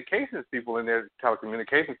telecommunications people in there,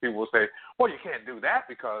 telecommunications people will say, well, you can't do that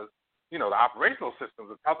because, the operational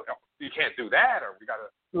systems of you can't do that, or we got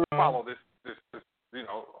to follow this,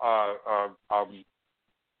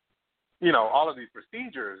 all of these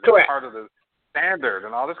procedures as part of the standard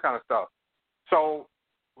and all this kind of stuff. So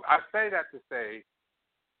I say that to say,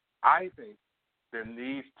 I think there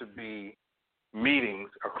needs to be meetings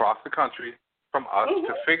across the country from us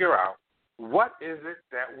to figure out what is it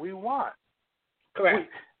that we want.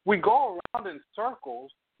 Correct. We go around in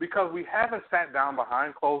circles because we haven't sat down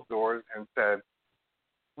behind closed doors and said,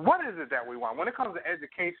 what is it that we want? When it comes to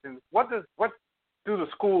education, what do the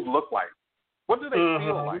schools look like? What do they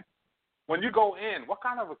feel like? When you go in, what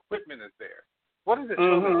kind of equipment is there? What is it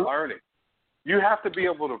children learning? You have to be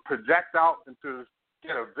able to project out and to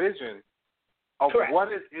get a vision of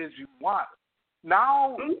what it is you want.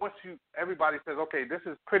 Now, everybody says, okay, this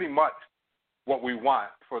is pretty much what we want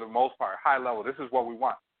for the most part, high level. This is what we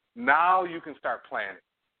want. Now you can start planning.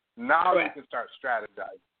 Now you can start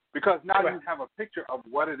strategizing. Because now you have a picture of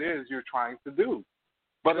what it is you're trying to do.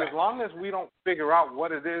 But as long as we don't figure out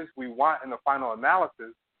what it is we want in the final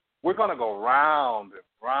analysis, we're going to go round and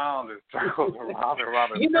round in circles, around and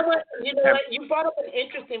round. You know what? You brought up an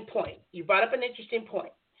interesting point.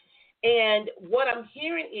 And what I'm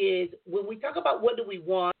hearing is when we talk about what do we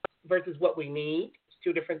want versus what we need, it's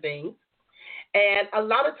two different things. And a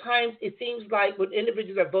lot of times it seems like when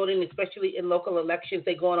individuals are voting, especially in local elections,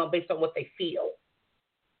 they go on based on what they feel.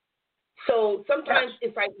 So sometimes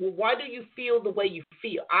it's like, well, why do you feel the way you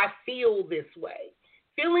feel? I feel this way.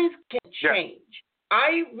 Feelings can change.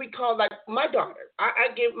 I recall, like, my daughter.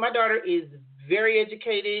 My daughter is very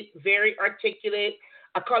educated, very articulate.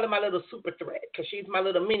 I call her my little super thread because she's my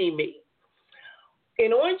little mini me.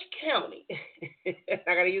 In Orange County,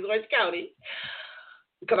 I got to use Orange County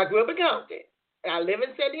because I grew up in Compton. I live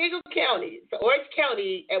in San Diego County. So Orange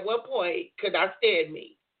County at one point could not stand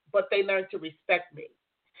me, but they learned to respect me.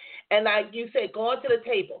 And like you said, going to the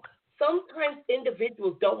table. Sometimes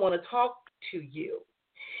individuals don't want to talk to you.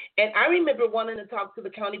 And I remember wanting to talk to the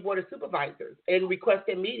County Board of Supervisors and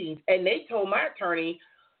requesting meetings, and they told my attorney,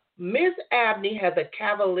 Ms. Abney has a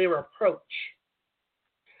cavalier approach.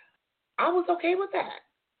 I was okay with that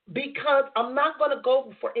because I'm not going to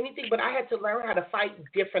go for anything, but I had to learn how to fight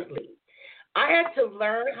differently. I had to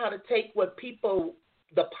learn how to take what people,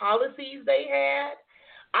 the policies they had.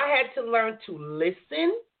 I had to learn to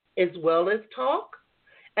listen as well as talk,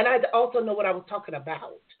 and I had to also know what I was talking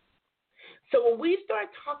about. So when we start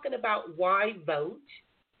talking about why vote,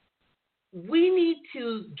 we need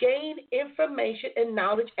to gain information and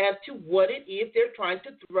knowledge as to what it is they're trying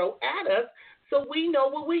to throw at us so we know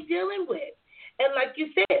what we're dealing with. And like you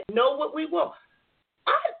said, know what we want.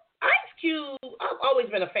 Ice Cube, I've always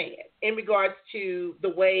been a fan in regards to the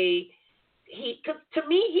way because to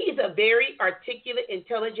me, he's a very articulate,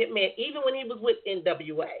 intelligent man, even when he was with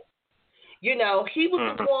NWA. You know, he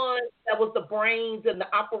was the one that was the brains and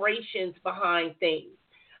the operations behind things.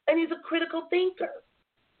 And he's a critical thinker.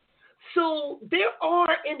 So there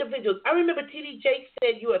are individuals. I remember T.D. Jakes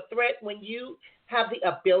said you're a threat when you have the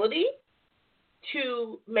ability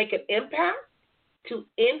to make an impact, to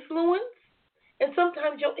influence, and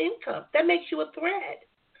sometimes your income. That makes you a threat.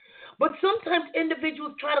 But sometimes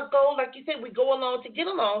individuals try to go, like you said, we go along to get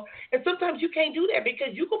along, and sometimes you can't do that because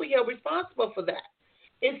you're going to be held responsible for that.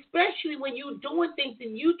 Especially when you're doing things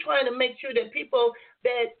and you trying to make sure that people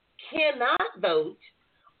that cannot vote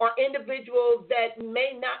are individuals that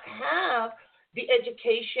may not have the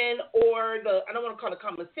education or the, I don't want to call it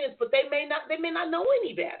common sense, but they may not know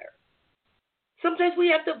any better. Sometimes we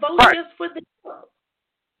have to vote just for them.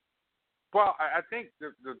 Well, I think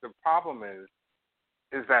the problem is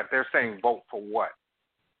that they're saying vote for what?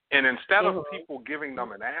 And instead of people giving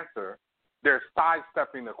them an answer, they're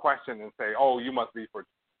sidestepping the question and say, oh, you must be for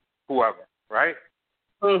whoever, right?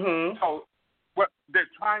 So they're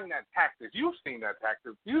trying that tactic. You've seen that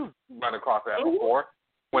tactic. You've run across that before.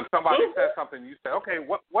 When somebody says something, you say, okay,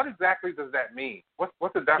 what exactly does that mean?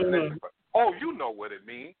 What's the definition? Oh, you know what it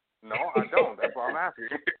means. No, I don't. That's what I'm asking.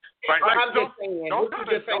 Right? Like,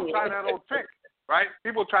 don't try that old trick, right?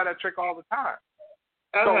 People try that trick all the time.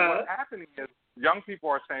 So what's happening is young people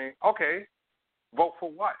are saying, okay, vote for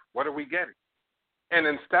what? What are we getting? And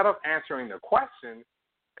instead of answering the question,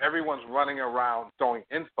 everyone's running around throwing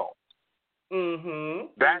insults.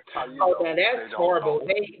 That's how you know. Now that's horrible.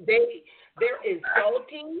 They're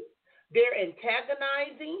insulting, they're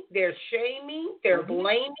antagonizing, they're shaming, they're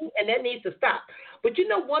blaming, and that needs to stop. But you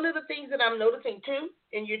know, one of the things that I'm noticing too,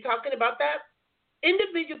 and you're talking about that,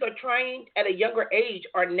 individuals are trying at a younger age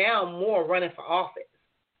are now more running for office.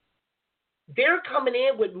 They're coming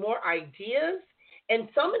in with more ideas, and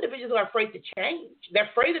some individuals are afraid to change. They're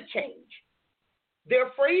afraid of change. They're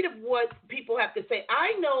afraid of what people have to say.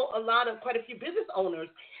 I know quite a few business owners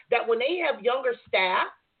that when they have younger staff,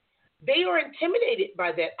 they are intimidated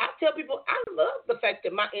by that. I tell people I love the fact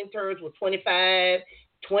that my interns were 25,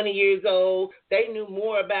 20 years old. They knew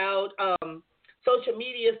more about social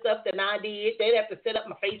media stuff than I did. They'd have to set up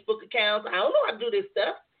my Facebook accounts. I don't know how to do this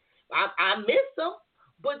stuff. I miss them.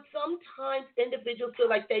 But sometimes individuals feel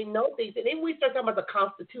like they know things. And then we start talking about the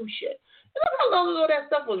Constitution. You know how long ago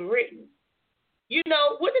that stuff was written? You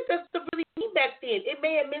know, what did that stuff really mean back then? It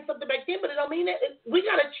may have meant something back then, but it don't mean that. We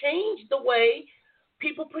got to change the way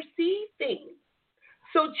people perceive things.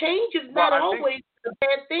 So change is not always a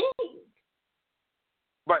bad thing.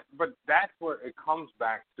 But that's where it comes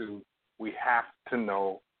back to, we have to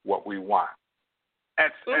know what we want.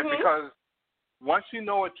 And because once you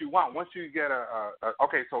know what you want, once you get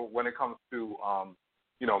okay, so when it comes to,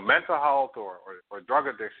 mental health or drug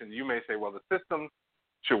addiction, you may say, well, the system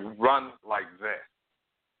should run like this.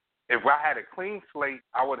 If I had a clean slate,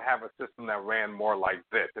 I would have a system that ran more like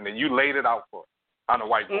this. And then you laid it out for us on the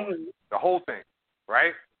whiteboard, the whole thing,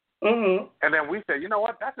 right? And then we say, you know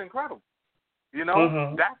what, that's incredible. You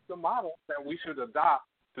know, that's the model that we should adopt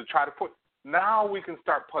to try to put. Now we can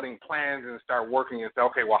start putting plans and start working and say,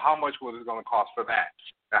 okay, well, how much was it going to cost for that?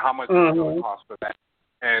 And how much is it going to cost for that?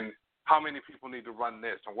 And how many people need to run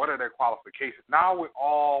this? And what are their qualifications? Now we're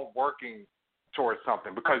all working towards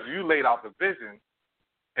something because you laid out the vision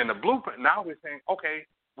and the blueprint. Now we're saying, okay,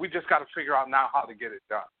 we just got to figure out now how to get it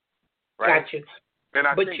done. Right? Gotcha. And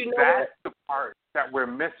I think that's the part that we're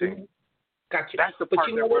missing. Gotcha. That's the part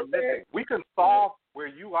that we're missing. We can solve where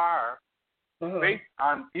you are based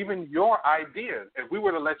on even your ideas. If we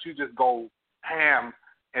were to let you just go ham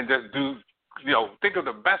and just do, think of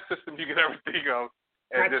the best system you could ever think of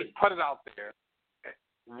and just put it out there,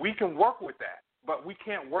 we can work with that. But we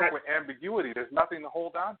can't work with ambiguity. There's nothing to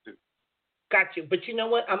hold on to. Got you. But you know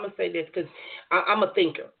what? I'm going to say this because I'm a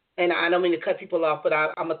thinker. And I don't mean to cut people off, but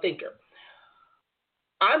I'm a thinker.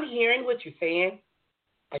 I'm hearing what you're saying.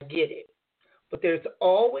 I get it. But there's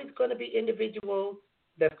always going to be individuals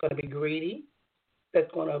that's going to be greedy,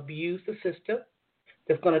 that's going to abuse the system,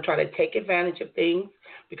 that's going to try to take advantage of things.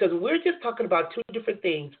 Because we're just talking about two different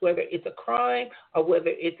things, whether it's a crime or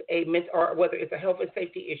whether it's a health and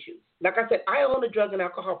safety issue. Like I said, I own a drug and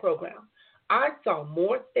alcohol program. I saw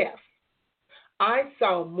more theft. I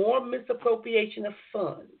saw more misappropriation of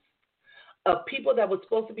funds of people that were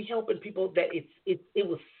supposed to be helping people that it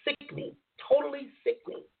was sickening, totally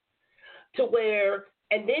sickening. To where,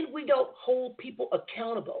 and then we don't hold people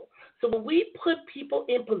accountable. So when we put people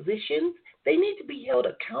in positions, they need to be held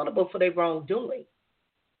accountable for their wrongdoing.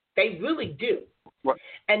 They really do. Well,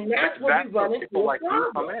 and that's where we run into a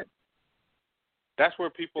problem. That's where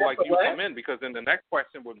people like you come in, because then the next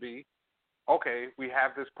question would be, okay, we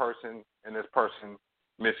have this person, and this person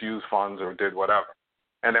misused funds or did whatever.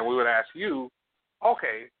 And then we would ask you,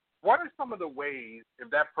 okay, what are some of the ways,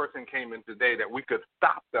 if that person came in today, that we could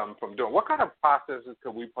stop them from doing? What kind of processes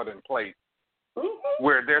could we put in place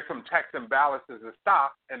where there's some checks and balances to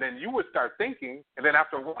stop, and then you would start thinking, and then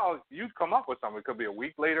after a while, you'd come up with something. It could be a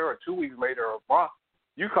week later or 2 weeks later or a month.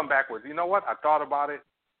 You come back with, you know what, I thought about it,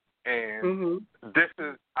 and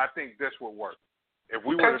I think this will work. If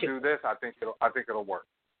we were to do this, I think it'll work.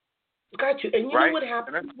 Got you. And you know what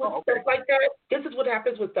happens with stuff like that? This is what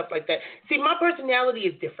happens with stuff like that. See, my personality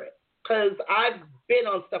is different because I've been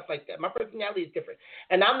on stuff like that. My personality is different.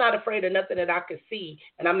 And I'm not afraid of nothing that I can see,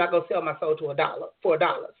 and I'm not going to sell my soul for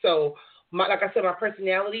 $1. So, like I said, my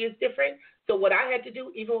personality is different. So what I had to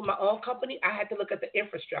do, even with my own company, I had to look at the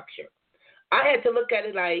infrastructure. I had to look at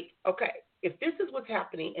it like, okay, if this is what's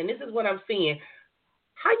happening and this is what I'm seeing,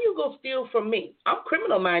 how you gonna steal from me? I'm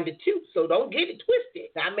criminal-minded too, so don't get it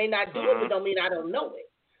twisted. I may not do it, but don't mean I don't know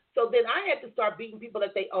it. So then I had to start beating people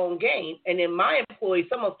at their own game, and then my employees,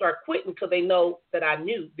 some of them start quitting because they know that I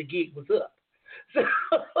knew the gig was up. So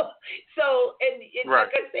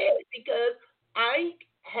like I said, because I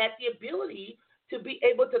had the ability to be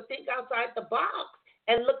able to think outside the box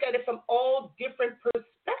and look at it from all different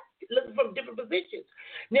perspectives, looking from different positions.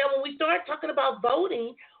 Now, when we start talking about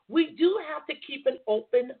voting, we do have to keep an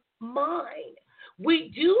open mind.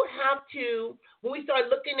 We do have to, when we start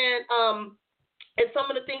looking at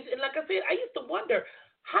some of the things, and like I said, I used to wonder,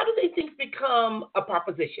 how do they things become a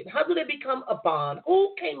proposition? How do they become a bond?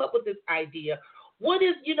 Who came up with this idea? What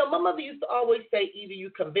is, my mother used to always say, either you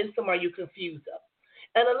convince them or you confuse them.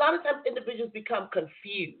 And a lot of times individuals become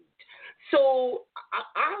confused. So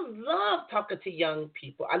I love talking to young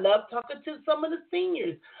people. I love talking to some of the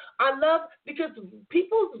seniors. Because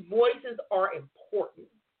people's voices are important.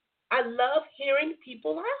 I love hearing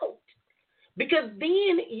people out. Because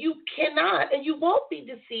then you cannot and you won't be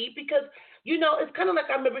deceived because, it's kind of like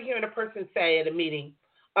I remember hearing a person say at a meeting,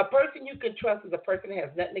 a person you can trust is a person that has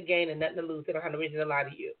nothing to gain and nothing to lose. They don't have no reason to lie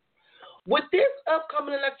to you. With this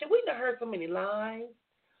upcoming election, we've heard so many lies.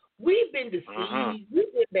 We've been deceived.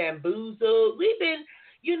 We've been bamboozled. We've been,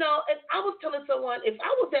 and I was telling someone, if I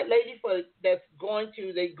was that lady that's going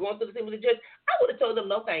through the thing with the judge, I would have told them,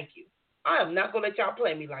 no, thank you. I am not going to let y'all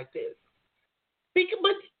play me like this.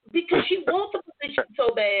 Because she wants a position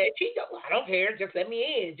so bad. I don't care. Just let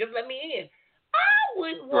me in. Just let me in. I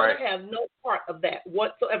wouldn't want to have no part of that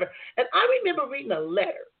whatsoever. And I remember reading a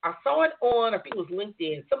letter. I saw it on, I think it was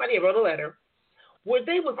LinkedIn. Somebody wrote a letter where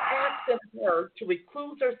they was asking her to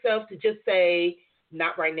recluse herself to just say,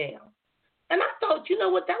 not right now. And I thought, you know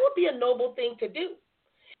what, that would be a noble thing to do.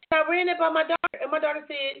 And I ran it by my daughter, and my daughter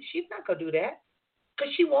said, she's not going to do that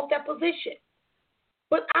because she wants that position.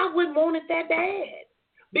 But I wouldn't want it that bad.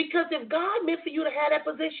 Because if God meant for you to have that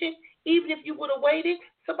position, even if you would have waited,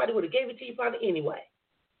 somebody would have gave it to you probably anyway.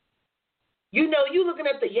 You looking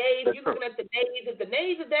at the yays, you looking at the nays. If the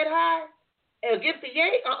nays is that high, against the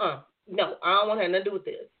yay, no, I don't want to have nothing to do with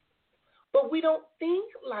this. But we don't think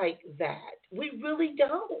like that. We really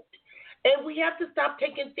don't. And we have to stop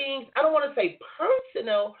taking things, I don't want to say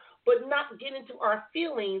personal, but not get into our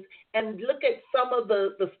feelings and look at some of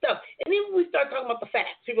the stuff. And then when we start talking about the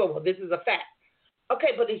facts, you go, well, this is a fact.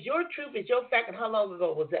 Okay, but is your truth, is your fact, and how long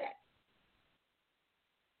ago was that?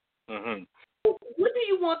 What do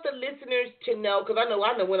you want the listeners to know? Because I know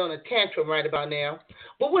went on a tantrum right about now.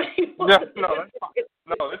 But what do you want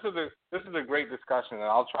this is a great discussion, and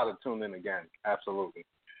I'll try to tune in again. Absolutely.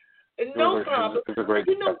 No problem. It's a great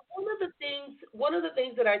discussion. One of the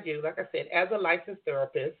things that I do, like I said, as a licensed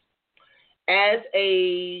therapist, as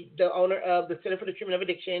the owner of the Center for the Treatment of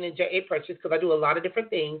Addiction and J.A. Precious, because I do a lot of different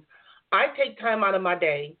things, I take time out of my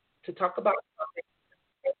day to talk about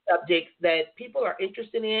subjects that people are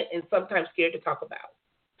interested in and sometimes scared to talk about.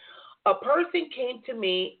 A person came to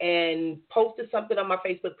me and posted something on my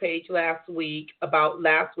Facebook page last week about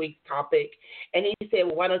last week's topic, and he said,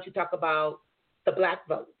 well, why don't you talk about the black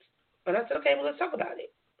vote? And I said, okay, well, let's talk about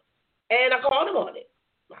it. And I called him on it.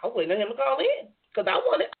 I was waiting on him to call in because I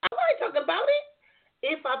wanted talking about it.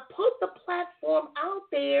 If I put the platform out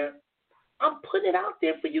there, I'm putting it out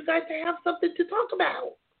there for you guys to have something to talk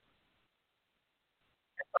about.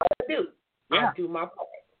 That's all I do. Yeah. I do my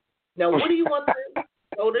part. Now, what do you want the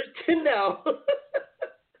voters to know?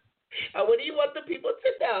 What do you want the people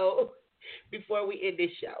to know before we end this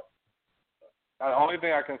show? The only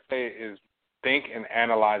thing I can say is think and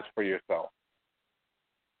analyze for yourself.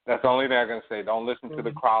 That's the only thing I can say. Don't listen to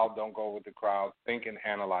the crowd. Don't go with the crowd. Think and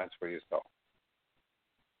analyze for yourself.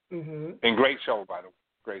 And great show, by the way.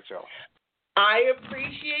 Great show. I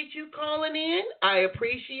appreciate you calling in. I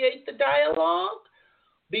appreciate the dialogue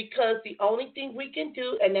because the only thing we can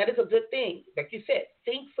do, and that is a good thing, like you said,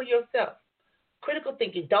 think for yourself. Critical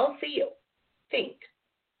thinking. Don't feel. Think.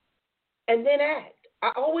 And then act.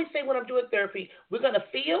 I always say when I'm doing therapy, we're going to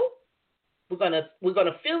feel, We're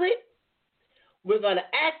gonna feel it. We're gonna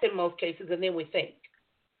act in most cases, and then we think.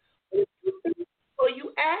 Or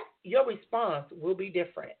you act, your response will be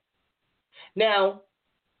different. Now,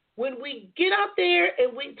 when we get out there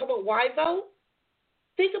and we talk about why vote,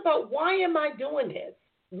 think about why am I doing this?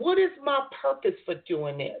 What is my purpose for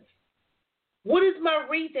doing this? What is my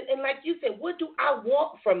reason? And like you said, what do I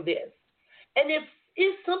want from this? And if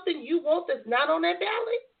it's something you want that's not on that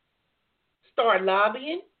ballot, start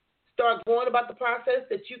lobbying, start going about the process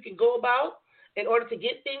that you can go about in order to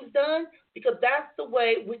get things done, because that's the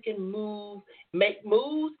way we can make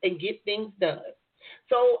moves, and get things done.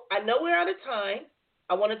 So I know we're out of time.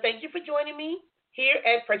 I want to thank you for joining me here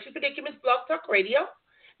at Precious Predicaments Blog Talk Radio.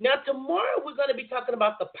 Now, tomorrow we're going to be talking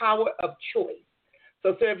about the power of choice.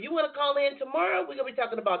 So, sir, if you want to call in tomorrow, we're going to be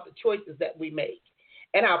talking about the choices that we make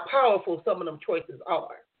and how powerful some of them choices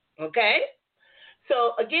are. Okay?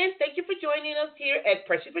 So, again, thank you for joining us here at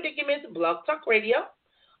Precious Predicaments Blog Talk Radio.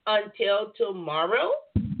 Until tomorrow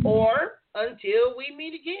or until we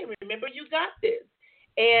meet again. Remember, you got this.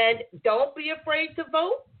 And don't be afraid to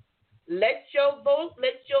vote. Let your vote,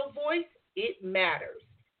 let your voice, it matters.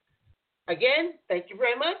 Again, thank you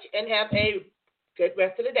very much and have a good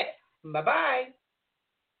rest of the day. Bye-bye.